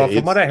 Well,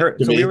 from what I heard,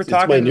 To so me, we were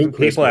it's my talking to new some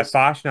people at Christmas.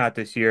 Faschnaut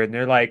this year, and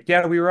they're like,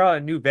 yeah, we were out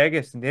in New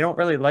Vegas, and they don't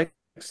really like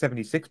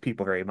 76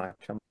 people very much.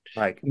 I'm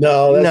like,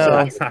 No, that's No,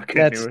 not that's not good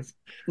that's news.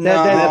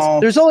 that's No.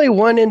 there's only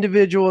one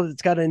individual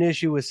that's got an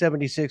issue with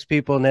 76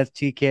 people, and that's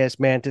TKS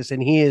Mantis,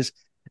 and he has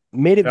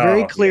made it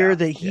very Oh, clear yeah,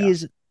 that he yeah.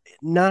 is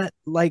not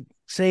like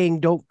saying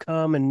don't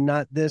come and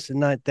not this and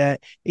not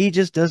that. He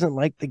just doesn't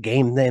like the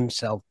game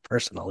himself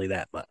personally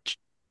that much.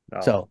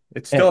 No, So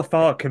it's and- still a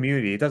Fallout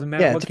community. It doesn't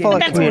matter Yeah, what it's a game But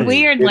Fallout you that's play.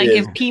 community. weird. It Like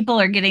is. if people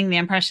are getting the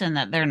impression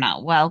that they're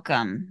not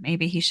welcome,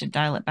 maybe he should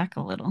dial it back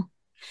a little.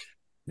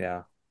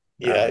 Yeah.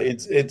 Yeah, would- I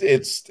would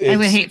it's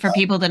hate for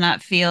people to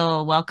not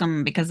feel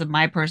welcome because of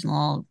my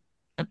personal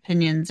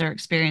opinions or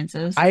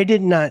experiences. I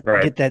did not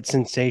Right. get that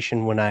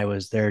sensation when I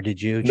was there.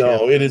 Did you, Chip?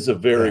 no, it is a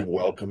very Yeah.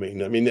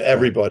 welcoming. I mean,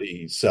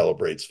 everybody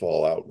celebrates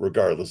Fallout,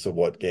 regardless of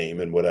what game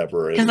and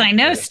whatever. Because And I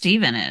know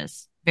Steven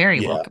is very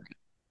yeah. welcoming.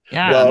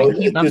 Yeah, Well, like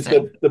he loves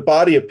it. the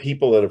body of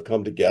people that have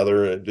come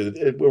together, and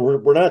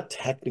we're not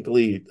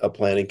technically a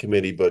planning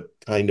committee, but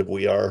kind of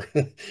we are.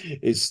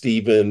 Is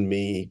Stephen,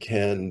 me,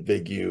 Ken,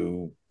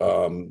 Vigu,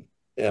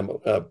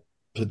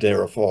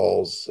 Padera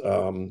Falls,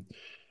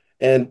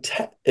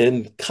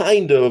 and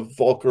kind of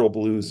Volker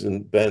Blues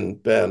and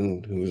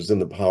Ben, who's in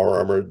the Power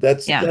Armor.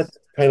 That's Yeah. that's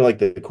kind of like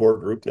the core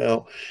group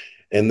now,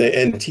 and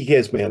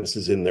TK's Manus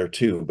is in there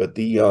too. But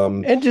the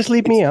And just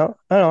leave me out.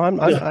 I don't.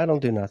 I don't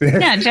do nothing.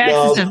 Yeah, Jax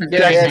No, doesn't do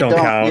Yeah, anything. don't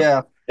count.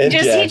 Yeah. and He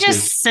Jax just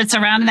is- sits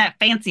around in that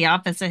fancy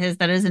office of his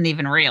that isn't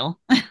even real.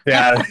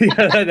 Yeah,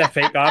 yeah, that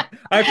fake off.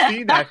 I've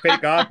seen that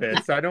fake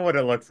office. So I know what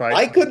it looks like.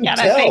 I couldn't Yeah,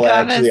 that fake tell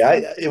actually.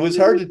 office. It was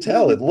hard to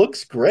tell. It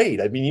looks great.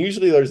 I mean,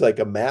 usually there's like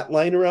a mat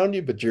line around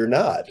you, but you're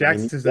not. I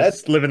mean, Jax is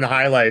just living the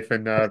high life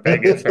in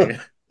Vegas right now.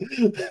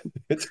 it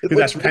That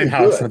looks really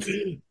penthouse. good.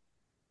 I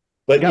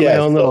But got yeah, my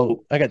own so,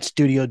 little. I got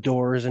studio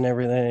doors and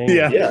everything.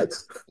 Yeah. yeah,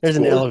 it's There's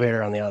an gorgeous.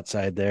 elevator on the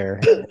outside there.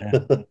 Yeah. How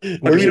come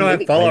Where's you your don't have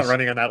mini Fallout place?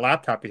 running on that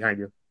laptop behind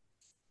you?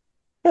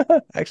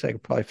 Actually, I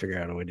could probably figure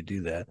out a way to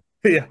do that.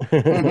 Yeah,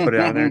 put it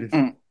on there.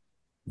 Just...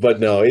 But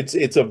no, it's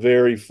a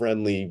very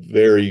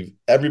friendly,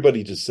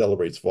 everybody just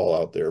celebrates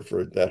Fallout there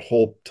for that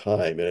whole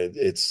time, and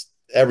it's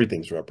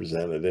everything's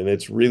represented, and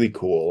it's really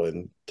cool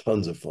and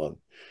tons of fun.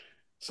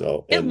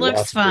 So It and looks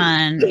lots of food.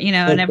 fun,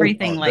 and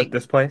everything like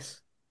this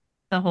place.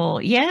 the whole,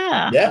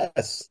 yeah.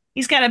 Yes.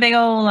 He's got a big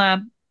old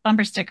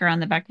bumper sticker on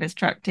the back of his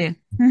truck too.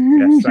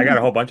 Yes, I got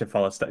a whole bunch of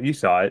Fallout stuff. You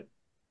saw it.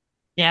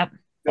 Yep.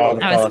 All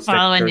the I was Fallout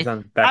following stickers you.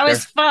 on back I there.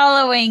 was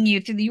following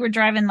you through. You were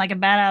driving like a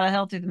bat out of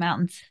hell through the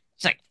mountains.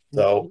 It's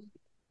So like,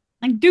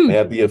 I dude.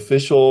 have the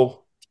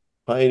official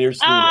Pioneer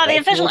Saloon Oh, the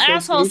official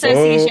asshole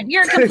association.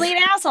 You're a complete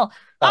asshole.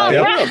 All I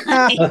right.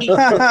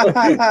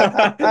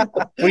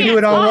 We knew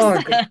it all along.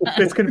 Awesome.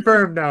 It's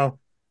confirmed now.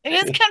 It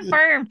is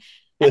confirmed.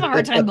 I have a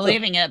hard time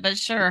believing it, but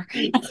sure.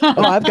 Oh,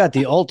 I've got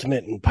the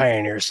ultimate in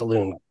Pioneer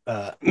Saloon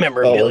Oh,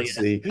 memorabilia. let's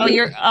see. Oh,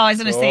 I was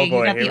gonna Oh, say you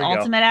boy, got here the we go.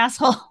 ultimate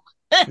asshole.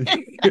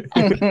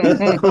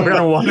 We're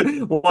gonna want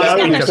That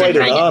would be got quite the an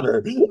drink.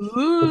 honor.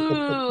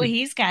 Ooh,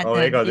 he's got Oh,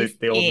 there you go, this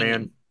the old thing.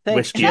 man.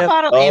 Thanks, Is Whiskey. that Chip.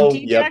 bottle Oh, empty,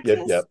 yep.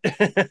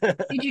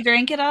 Jaxus? Did you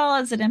drink it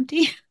all? Is it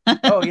empty?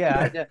 Oh yeah,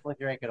 I definitely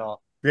drank it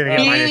all. You're gonna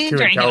get You minus 2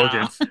 drank it all.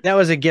 intelligence. That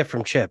was a gift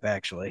from Chip,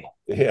 actually.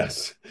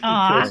 Yes.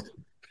 Aw.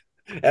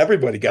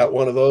 Everybody got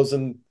one of those,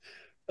 and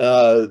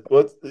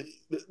what's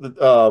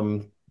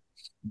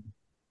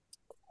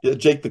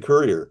Jake the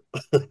Courier.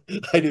 I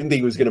didn't think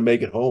he was going to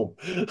make it home.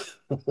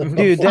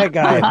 Dude, that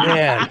guy,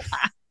 man.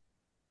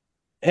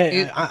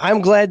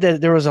 I'm glad that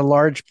there was a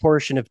large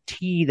portion of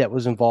tea that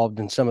was involved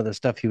in some of the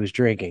stuff he was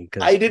drinking.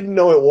 I didn't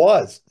know it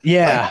was.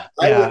 Yeah,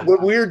 yeah.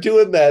 When we were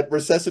doing that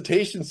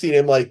resuscitation scene,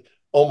 I'm like,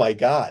 oh my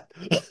God.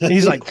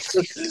 He's like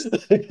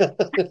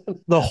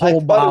the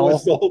whole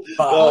bottle.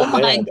 Oh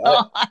my man.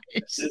 gosh.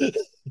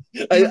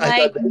 I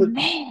Like, thought,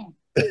 man.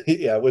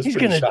 yeah, it was He's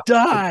pretty gonna shocking.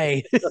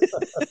 die.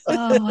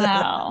 Oh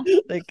wow.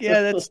 Like,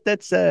 yeah,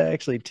 that's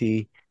actually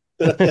tea.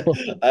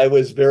 I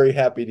was very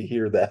happy to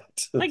hear that.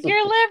 Like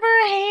your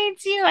liver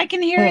hates you. I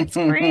can hear it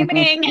screaming.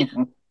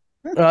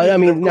 I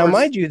mean, Of now course.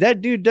 mind you,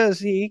 that dude does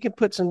he can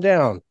put some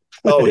down.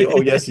 Oh,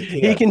 yes, he can.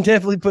 He can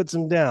definitely put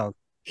some down.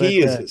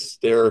 He But, is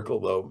hysterical,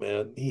 though,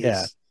 man. He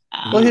yeah. is.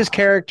 Well, his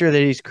character that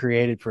he's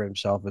created for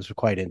himself is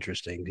quite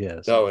interesting.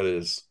 Yes. Oh, it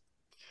is.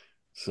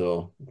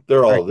 So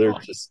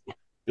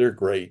they're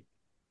great.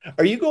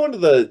 Are you going to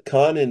the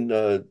con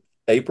in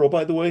April,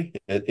 by the way?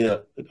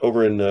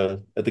 Over in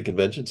at the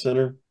convention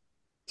center?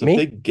 It's a Me?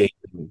 big game.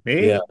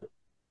 Me? Yeah.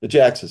 The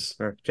Jax's.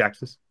 Or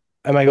Jax's.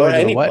 Am I Or going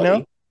to the what anybody.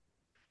 now?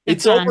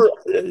 It's It's on.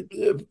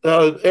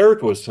 over.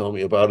 Erica was telling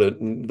me about it,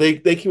 and they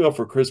came out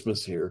for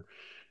Christmas here,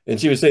 and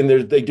she was saying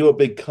they do a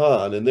big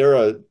con, and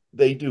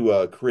they do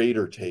a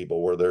creator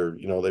table where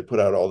they put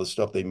out all the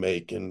stuff they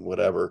make and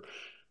whatever.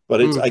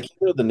 But I can't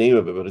remember the name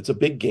of it, but it's a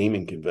big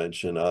gaming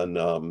convention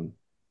on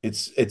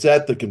it's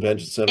at the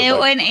convention center.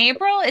 In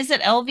April, is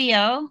it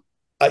LVO?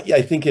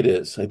 I think it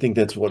is. I think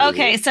that's what it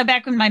Okay, is. so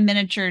back in my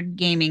miniature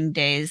gaming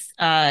days,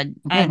 I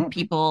had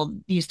people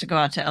used to go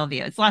out to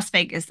LVO. It's Las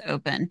Vegas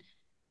Open.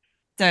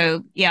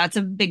 So yeah, it's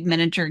a big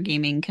miniature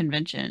gaming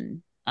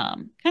convention.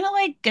 Kind of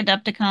like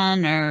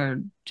Adepticon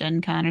or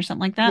Gen Con or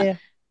something like that. Yeah.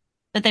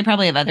 But they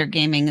probably have other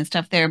gaming and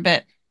stuff there.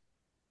 But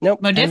Nope.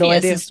 I had no Modifius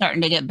idea. is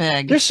starting to get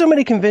big. There's so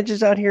many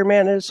conventions out here,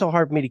 man. It's so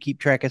hard for me to keep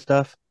track of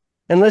stuff.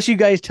 Unless you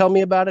guys tell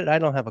me about it, I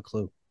don't have a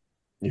clue.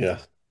 Yeah.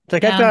 It's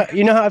like Yeah.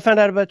 you know how I found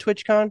out about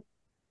TwitchCon?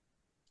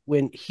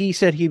 When he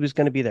said he was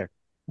going to be there.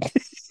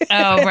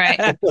 Oh,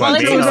 right. Well,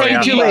 it's me, in oh, San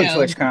yeah. Too late,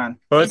 Diego. TwitchCon.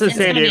 Well, it's in It's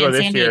San gonna be Diego in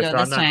this San year, Diego so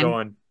I'm this not time.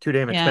 going. Too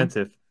damn Yeah.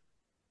 expensive.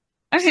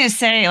 I was gonna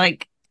say,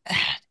 like,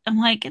 I'm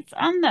like, it's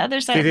on the other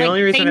side. See, the like,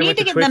 only they reason I need went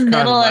to to get in the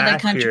middle TwitchCon of the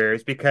last country. year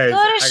is because Go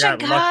to I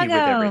got lucky with Chicago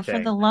for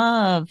everything. the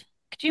love.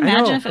 Could you I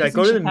imagine know, if it like was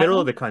go in to the middle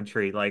of Chicago? the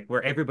country, like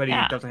where everybody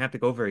Yeah. doesn't have to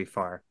go very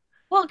far.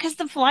 Well, because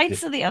the flights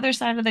to the other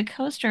side of the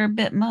coast are a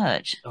bit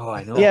much. Oh,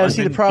 I know. Yeah, And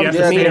see, the then problem you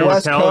have for to Yeah, me stay in the a is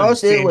West hotel in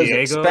Coast, it San was Diego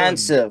and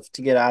expensive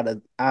to get out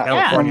from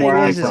California where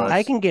thing I'm is from.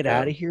 I can get Yeah.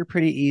 out of here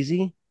pretty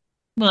easy.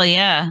 Well,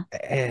 yeah,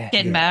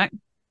 getting Yeah, back.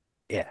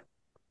 yeah.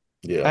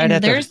 Yeah. I'd And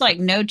have there's to. like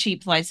no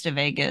cheap flights to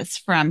Vegas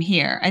from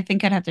here. I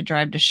think I'd have to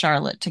drive to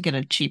Charlotte to get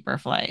a cheaper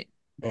flight.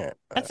 Yeah.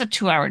 That's a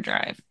 2 hour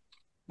drive.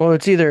 Well,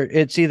 it's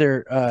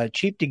either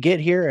cheap to get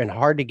here and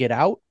hard to get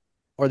out,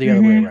 or the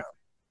other way Mhm. around.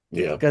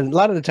 Yeah. Because a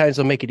lot of the times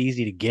they'll make it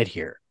easy to get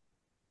here,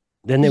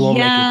 then they will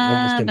make it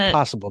almost Yeah, but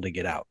impossible to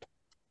get out.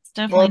 it's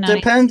Well, definitely it not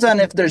depends on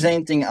if there's easy.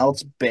 anything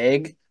else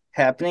big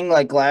happening.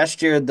 Like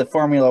last year, the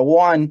Formula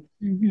One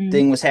Mhm.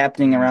 thing was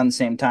happening around the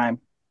same time.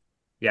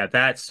 yeah,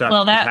 that sucked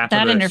Well, because that half of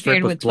that the strip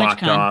interfered was with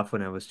blocked TwitchCon. off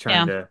when I was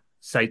trying Yeah, to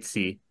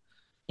sightsee.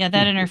 yeah,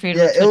 that interfered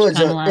Yeah, with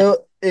TwitchCon a lot.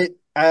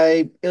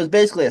 it was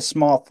basically a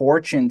small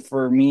fortune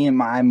for me and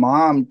my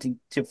mom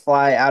to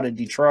fly out of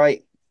Detroit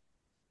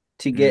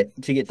to get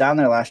down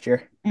there last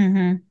year.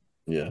 Hmm.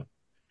 Yeah.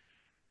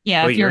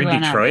 Yeah, if Wait, you're you're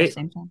in going out at the Detroit?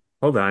 same time.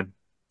 Hold on.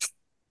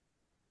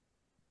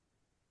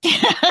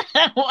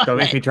 What? Don't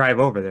make me drive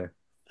over there.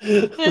 I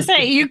was gonna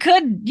say you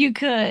could drive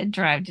to Meet in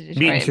Detroit. It'd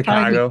probably be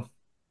Chicago.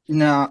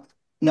 No,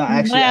 no,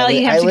 actually, well,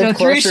 you have I to go live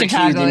through closer to you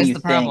Chicago than is you the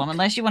problem. think.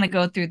 Unless you want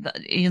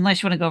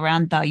to go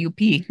around the UP.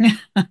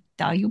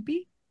 The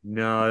UP?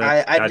 No,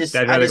 I'd I rather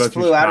go just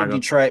through flew out of Chicago.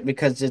 Detroit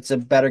because it's a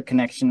better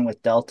connection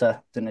with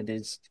Delta than it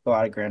is to go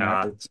out of Grand Uh,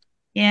 Rapids.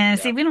 Yeah, yeah.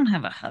 see, we don't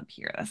have a hub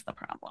here. That's the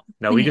problem.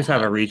 No, We we need a just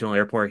have a hub. regional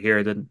airport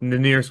here. The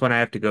nearest one I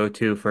have to go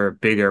to for a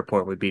big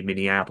airport would be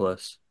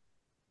Minneapolis.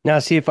 Now,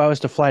 see, if I was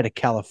to fly to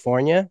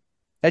California,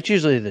 that's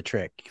usually the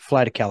trick. You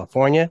fly to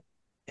California,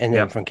 and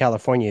then Yep. from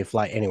California, you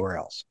fly anywhere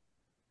else.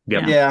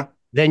 Yep. Yeah. Yeah,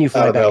 Then you Out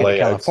fly of back into LAX.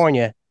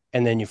 California,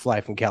 and then you fly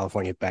from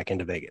California back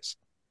into Vegas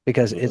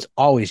because Mhm. it's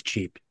always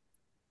cheap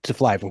to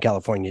fly from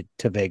California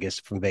to Vegas,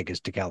 from Vegas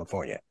to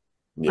California.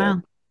 Yeah.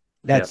 Wow.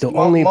 That's Yep. the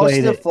only most way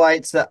of the that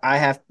flights that I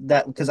have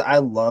that because I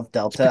love it's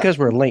Delta. because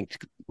we're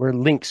linked. We're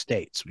linked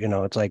states. You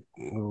know, it's like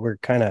we're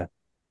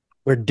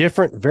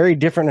different, very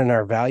different in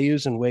our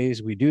values and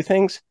ways we do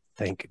things.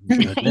 Thank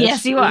goodness.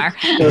 Yes, you are.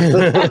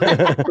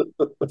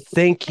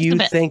 Thank you,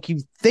 bit. thank you,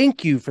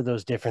 thank you for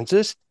those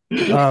differences.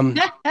 I'm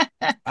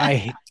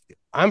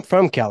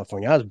from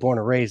California. I was born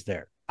and raised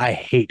there. I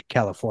hate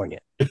California.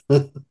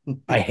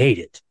 I hate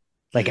it.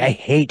 Like I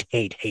hate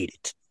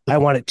it. I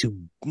want it to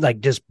like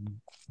just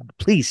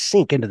please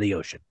sink into the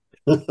ocean.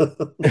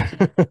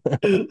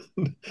 Do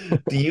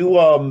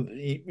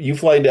you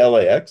fly into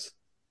LAX?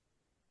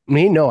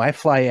 Me, no, I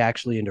fly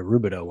actually into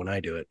Rubidoux when I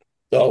do it.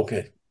 Oh,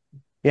 okay.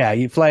 Yeah,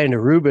 you fly into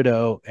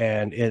Rubidoux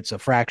and it's a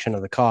fraction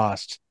of the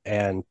cost.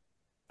 And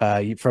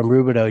from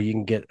Rubidoux, you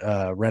can get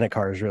rent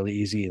cars really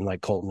easy in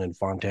like Colton and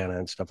Fontana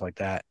and stuff like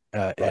that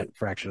at a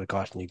fraction of the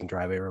cost, and you can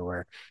drive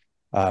everywhere.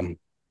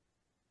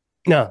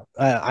 No,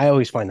 I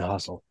always find the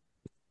hustle.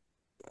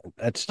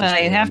 That's just Well,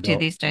 the you way have I'm to built.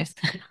 these days.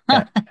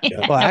 Yeah. Yeah.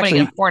 Well, Nobody actually,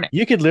 can afford it.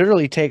 you could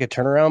literally take a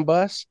turnaround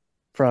bus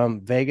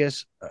from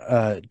Vegas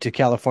to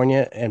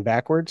California and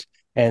backwards,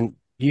 and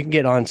you can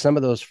get on some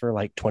of those for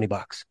like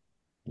 $20.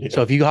 Yeah.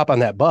 So if you hop on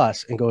that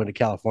bus and go into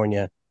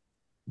California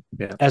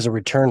Yeah. as a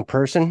return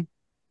person,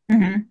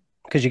 Mhm.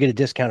 because you get a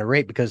discounted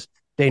rate because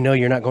they know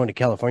you're not going to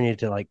California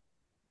to like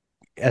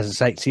as a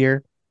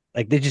sightseer.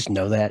 Like they just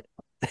know that.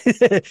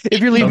 If you're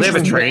Don't leaving they have a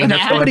from train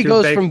that's going nobody through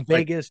goes Vegas? from Like,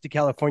 Vegas to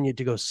California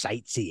to go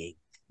sightseeing,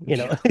 you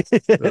know.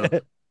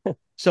 Ugh.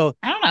 So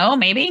I don't know,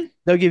 maybe.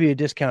 they'll give you a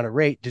discounted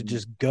rate to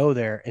just go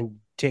there and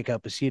take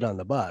up a seat on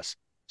the bus.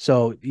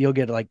 So you'll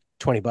get like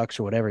 $20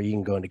 or whatever. You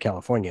can go into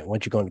California.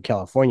 Once you go into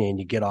California and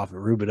you get off at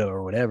Rubidoux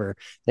or whatever,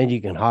 then you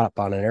can hop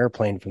on an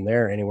airplane from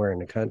there anywhere in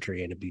the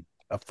country, and it'd be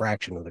a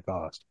fraction of the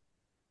cost.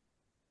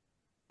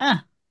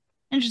 Ah,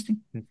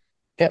 interesting.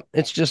 Yeah,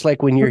 it's just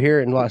like when you're here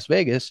in Las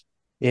Vegas.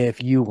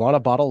 If you want a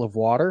bottle of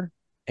water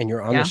and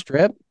you're on Yeah. the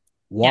strip,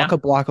 walk Yeah. a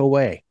block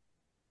away.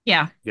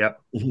 Yeah, Yep.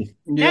 that's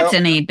Yep.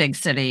 any big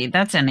city.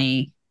 That's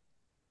any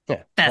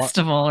Yeah,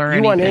 festival or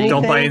you want anything.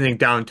 Don't buy anything? anything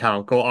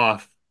downtown. Go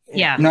off.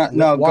 Yeah.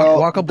 No,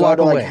 walk a block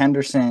go to like away.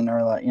 Henderson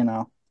or like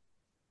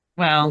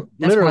Well, that's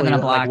more Literally than a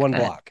like block, one but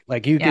block.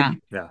 Like you yeah.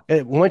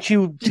 could once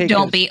you Just take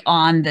don't be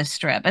on the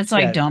strip. It's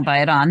like Yeah. don't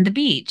buy it on the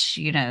beach,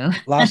 you know.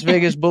 Las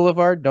Vegas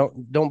Boulevard,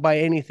 don't buy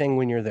anything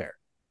when you're there.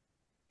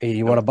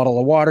 You want a bottle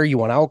of water, you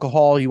want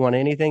alcohol, you want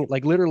anything.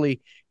 Like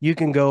literally, you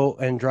can go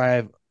and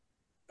drive,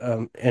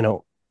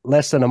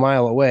 less than a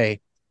mile away,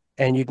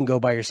 and you can go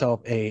buy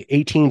yourself a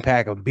 18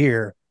 pack of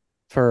beer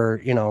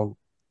for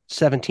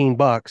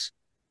 $17,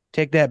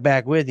 take that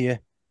back with you,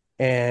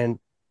 and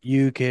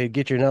you could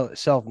get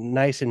yourself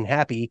nice and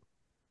happy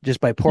just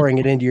by pouring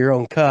it into your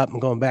own cup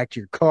and going back to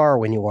your car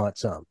when you want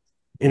some.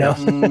 You know?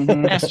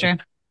 Mhm. That's true.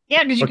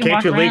 Yeah, because you Well, can can't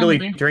walk you around legally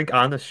and do. drink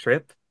on the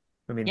strip?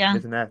 I mean, Yeah.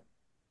 isn't that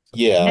I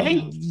Yeah,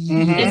 think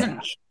Mhm.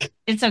 isn't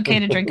it's okay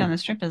to drink on the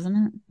strip, isn't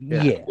it?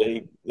 yeah? Yeah.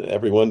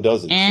 everyone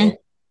does it. Eh.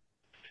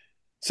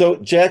 So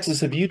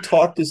Jaxus, have you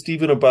talked to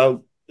Stephen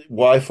about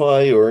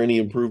Wi-Fi or any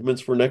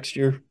improvements for next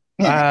year?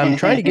 I'm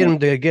trying to get him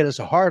to get us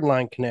a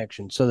hardline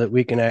connection so that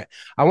we can.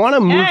 I want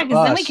to Yeah, move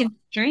because then we us can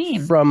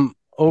stream. from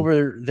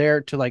over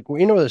there to like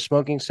you know where the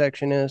smoking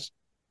section is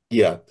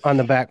Yeah, on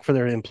the back for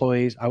their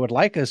employees. I would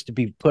like us to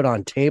be put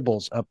on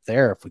tables up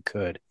there if we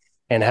could,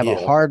 and have a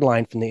yeah, hard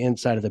line from the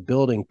inside of the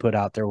building put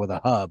out there with a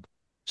hub,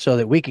 so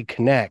that we could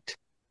connect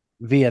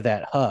via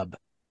that hub.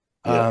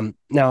 yeah.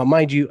 Now,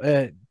 mind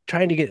you,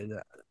 trying to get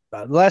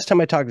the last time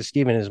I talked to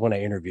Steven is when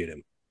I interviewed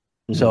him.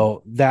 Mhm.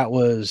 So that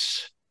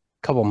was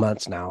a couple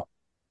months now.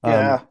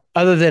 Yeah.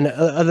 Other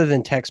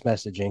than text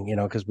messaging,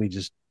 because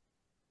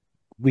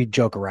we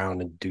joke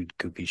around and do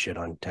goofy shit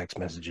on text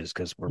messages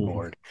because we're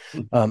bored.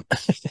 Um,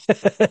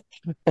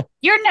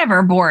 You're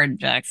never bored,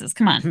 Jaxus.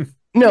 Come on.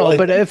 no, Well,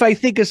 but if I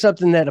think of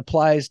something that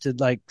applies to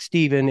like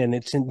Steven and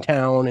it's in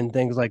town and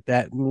things like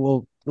that,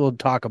 we'll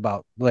talk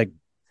about like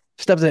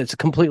stuff that's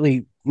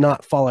completely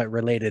not Fallout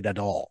related at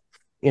all.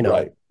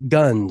 right,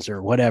 Guns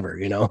or whatever.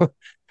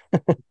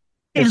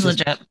 It's Seems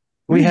just legit.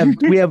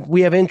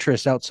 we have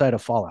interests outside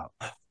of Fallout.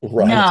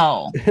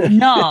 right.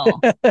 No.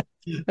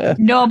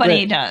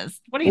 Nobody But, does.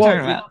 What are you well,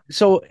 talking about?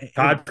 so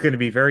Todd's going to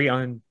be very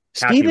unhappy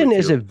Stephen with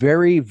is a you.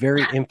 very,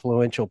 very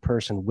influential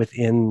person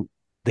within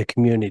the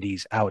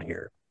communities out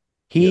here.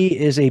 Yep. He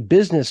is a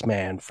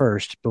businessman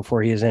first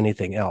before he is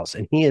anything else,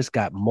 and he has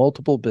got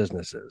multiple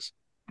businesses,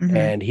 Mhm.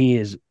 and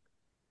he's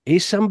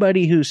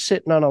somebody who's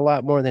sitting on a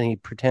lot more than he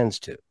pretends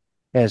to.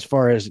 As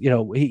far as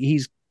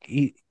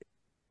he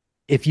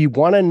if you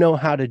want to know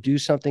how to do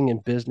something in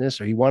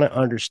business or you want to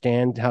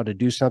understand how to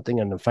do something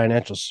on the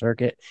financial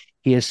circuit,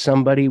 he is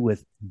somebody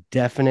with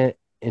definite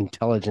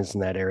intelligence in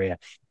that area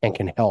and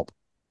can help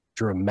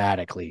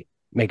dramatically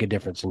make a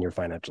difference in your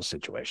financial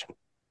situation.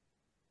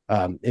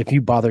 If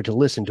you bother to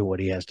listen to what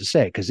he has to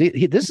say, because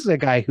this is a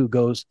guy who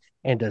goes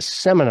and does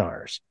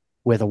seminars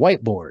with a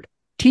whiteboard,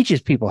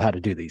 teaches people how to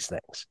do these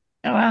things.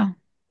 Oh wow.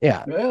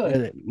 Yeah,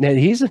 Really?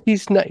 he's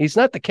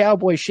not the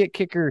cowboy shit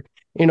kicker,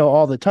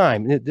 all the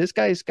time. This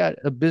guy's got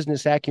a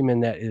business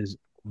acumen that is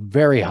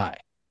very high.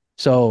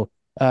 So,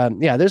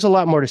 yeah, there's a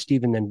lot more to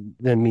Steven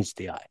than meets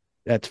the eye.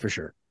 That's for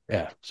sure.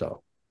 Yeah.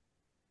 So,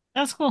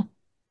 That's cool.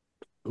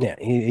 yeah,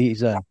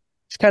 he's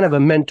kind of a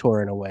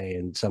mentor in a way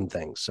in some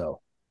things. So,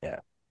 yeah.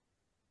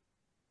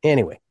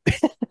 Anyway,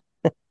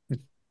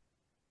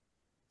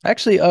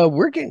 actually,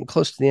 we're getting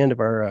close to the end of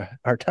our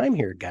time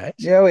here, guys.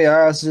 Yeah, we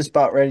are. I was just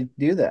about ready to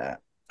do that.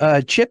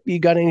 Chip, you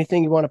got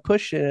anything you want to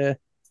push? Anything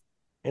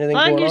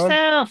Plug going on?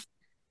 yourself.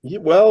 Yeah,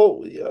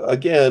 well,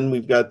 again,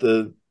 we've got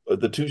the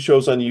two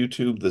shows on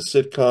YouTube, the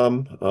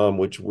sitcom,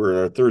 which we're in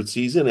our third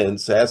season, and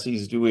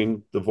Sassy's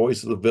doing the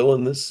voice of the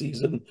villain this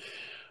season,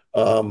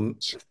 um,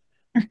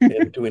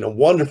 and doing a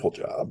wonderful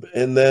job.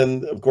 And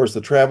then, of course,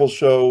 the travel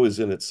show is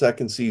in its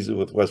second season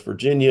with West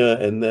Virginia.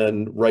 And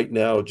then right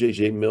now,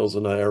 JJ Mills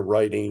and I are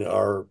writing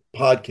our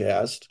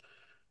podcast,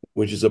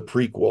 which is a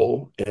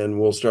prequel, and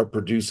we'll start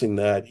producing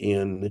that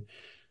in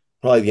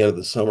probably the end of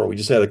the summer. We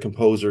just had a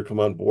composer come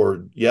on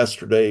board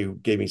yesterday who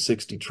gave me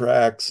 60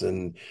 tracks,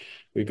 and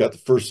we've got the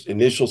first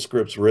initial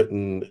scripts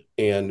written.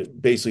 And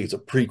basically, it's a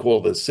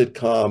prequel to the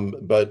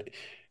sitcom, but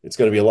it's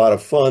going to be a lot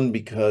of fun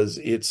because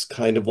it's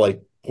kind of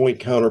like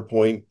Point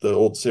Counterpoint, the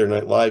old Saturday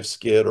Night Live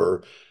skit,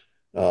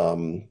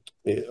 um,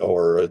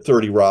 or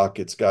 30 Rock.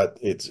 It's kind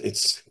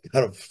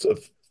of a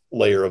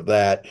layer of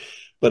that,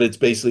 but it's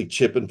basically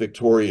Chip and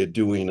Victoria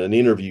doing an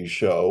interview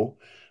show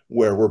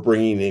where we're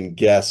bringing in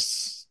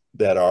guests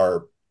that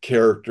are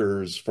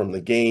characters from the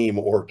game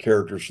or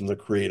characters from the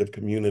creative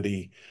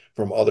community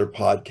from other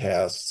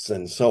podcasts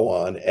and so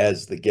on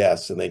as the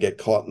guests, and they get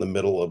caught in the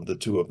middle of the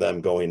two of them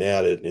going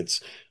at it. And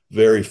it's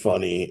very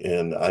funny,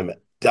 and I'm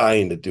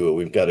dying to do it.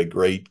 We've got a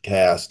great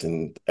cast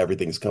and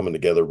everything's coming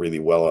together really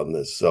well on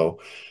this. So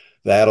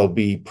that'll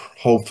be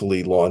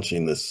hopefully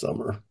launching this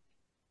summer.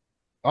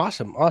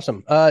 Awesome.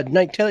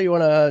 Night Taylor, you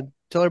want to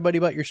tell everybody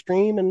about your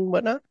stream and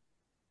whatnot?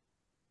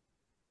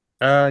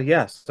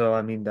 Yeah. So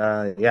I mean,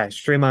 yeah, I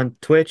stream on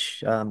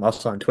Twitch,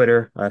 also on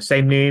Twitter,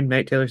 same name,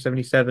 Night Taylor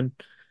 77.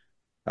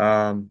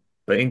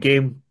 But in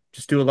game,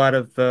 just do a lot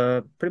of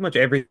pretty much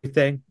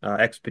everything,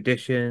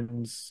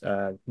 expeditions,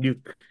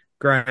 nuke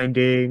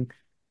grinding,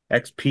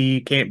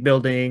 XP, camp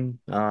building.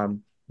 I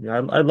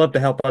love to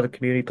help out the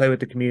community, play with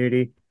the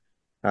community.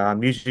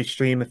 Usually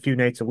stream a few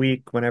nights a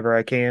week whenever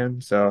I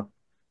can. So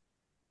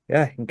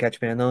yeah, you can catch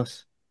me on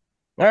those.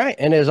 All right.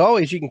 And as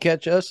always, you can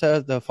catch us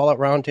at the Fallout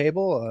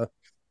Roundtable.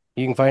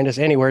 You can find us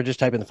anywhere. Just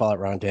type in the Fallout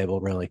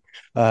Roundtable, really.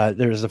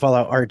 There's the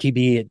Fallout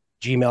RTB at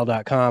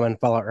gmail.com and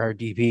Fallout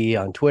RTB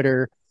on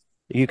Twitter.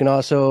 You can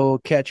also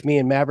catch me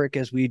and Maverick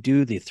as we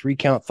do the 3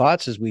 Count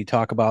Thoughts, as we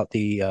talk about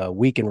the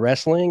week in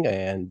wrestling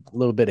and a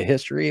little bit of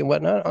history and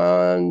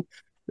whatnot.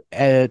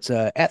 It's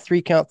at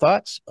 3 Count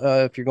Thoughts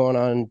if you're going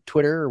on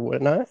Twitter or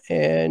whatnot.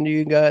 And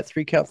you got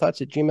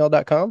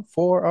 3countthoughts@gmail.com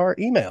for our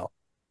email.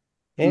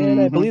 And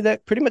I believe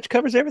that pretty much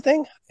covers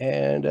everything.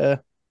 And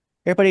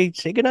everybody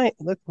say goodnight.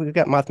 Look, we've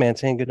got Mothman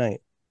saying goodnight.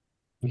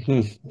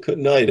 Good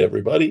night,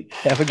 everybody.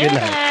 Have a good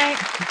night.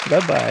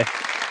 Bye-bye.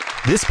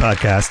 This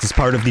podcast is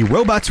part of the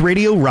Robots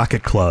Radio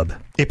Rocket Club,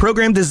 a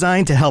program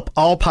designed to help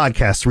all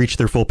podcasts reach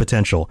their full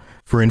potential.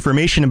 For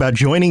information about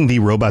joining the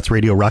Robots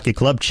Radio Rocket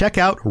Club, check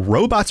out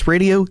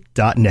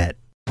robotsradio.net.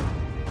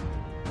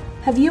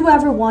 Have you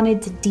ever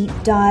wanted to deep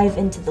dive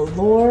into the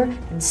lore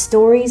and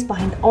stories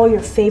behind all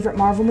your favorite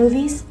Marvel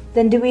movies?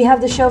 Then do we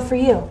have the show for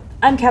you?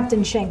 I'm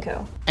Captain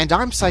Shenko. And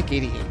I'm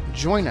Psych88.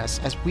 Join us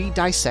as we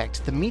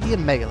dissect the media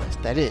megalith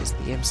that is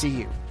the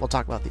MCU. We'll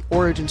talk about the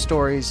origin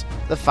stories,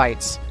 the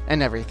fights,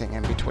 and everything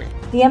in between.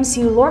 The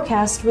MCU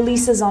Lorecast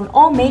releases on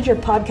all major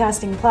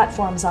podcasting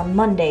platforms on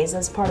Mondays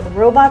as part of the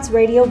Robots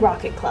Radio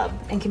Rocket Club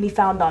and can be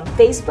found on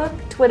Facebook,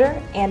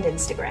 Twitter, and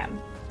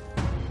Instagram.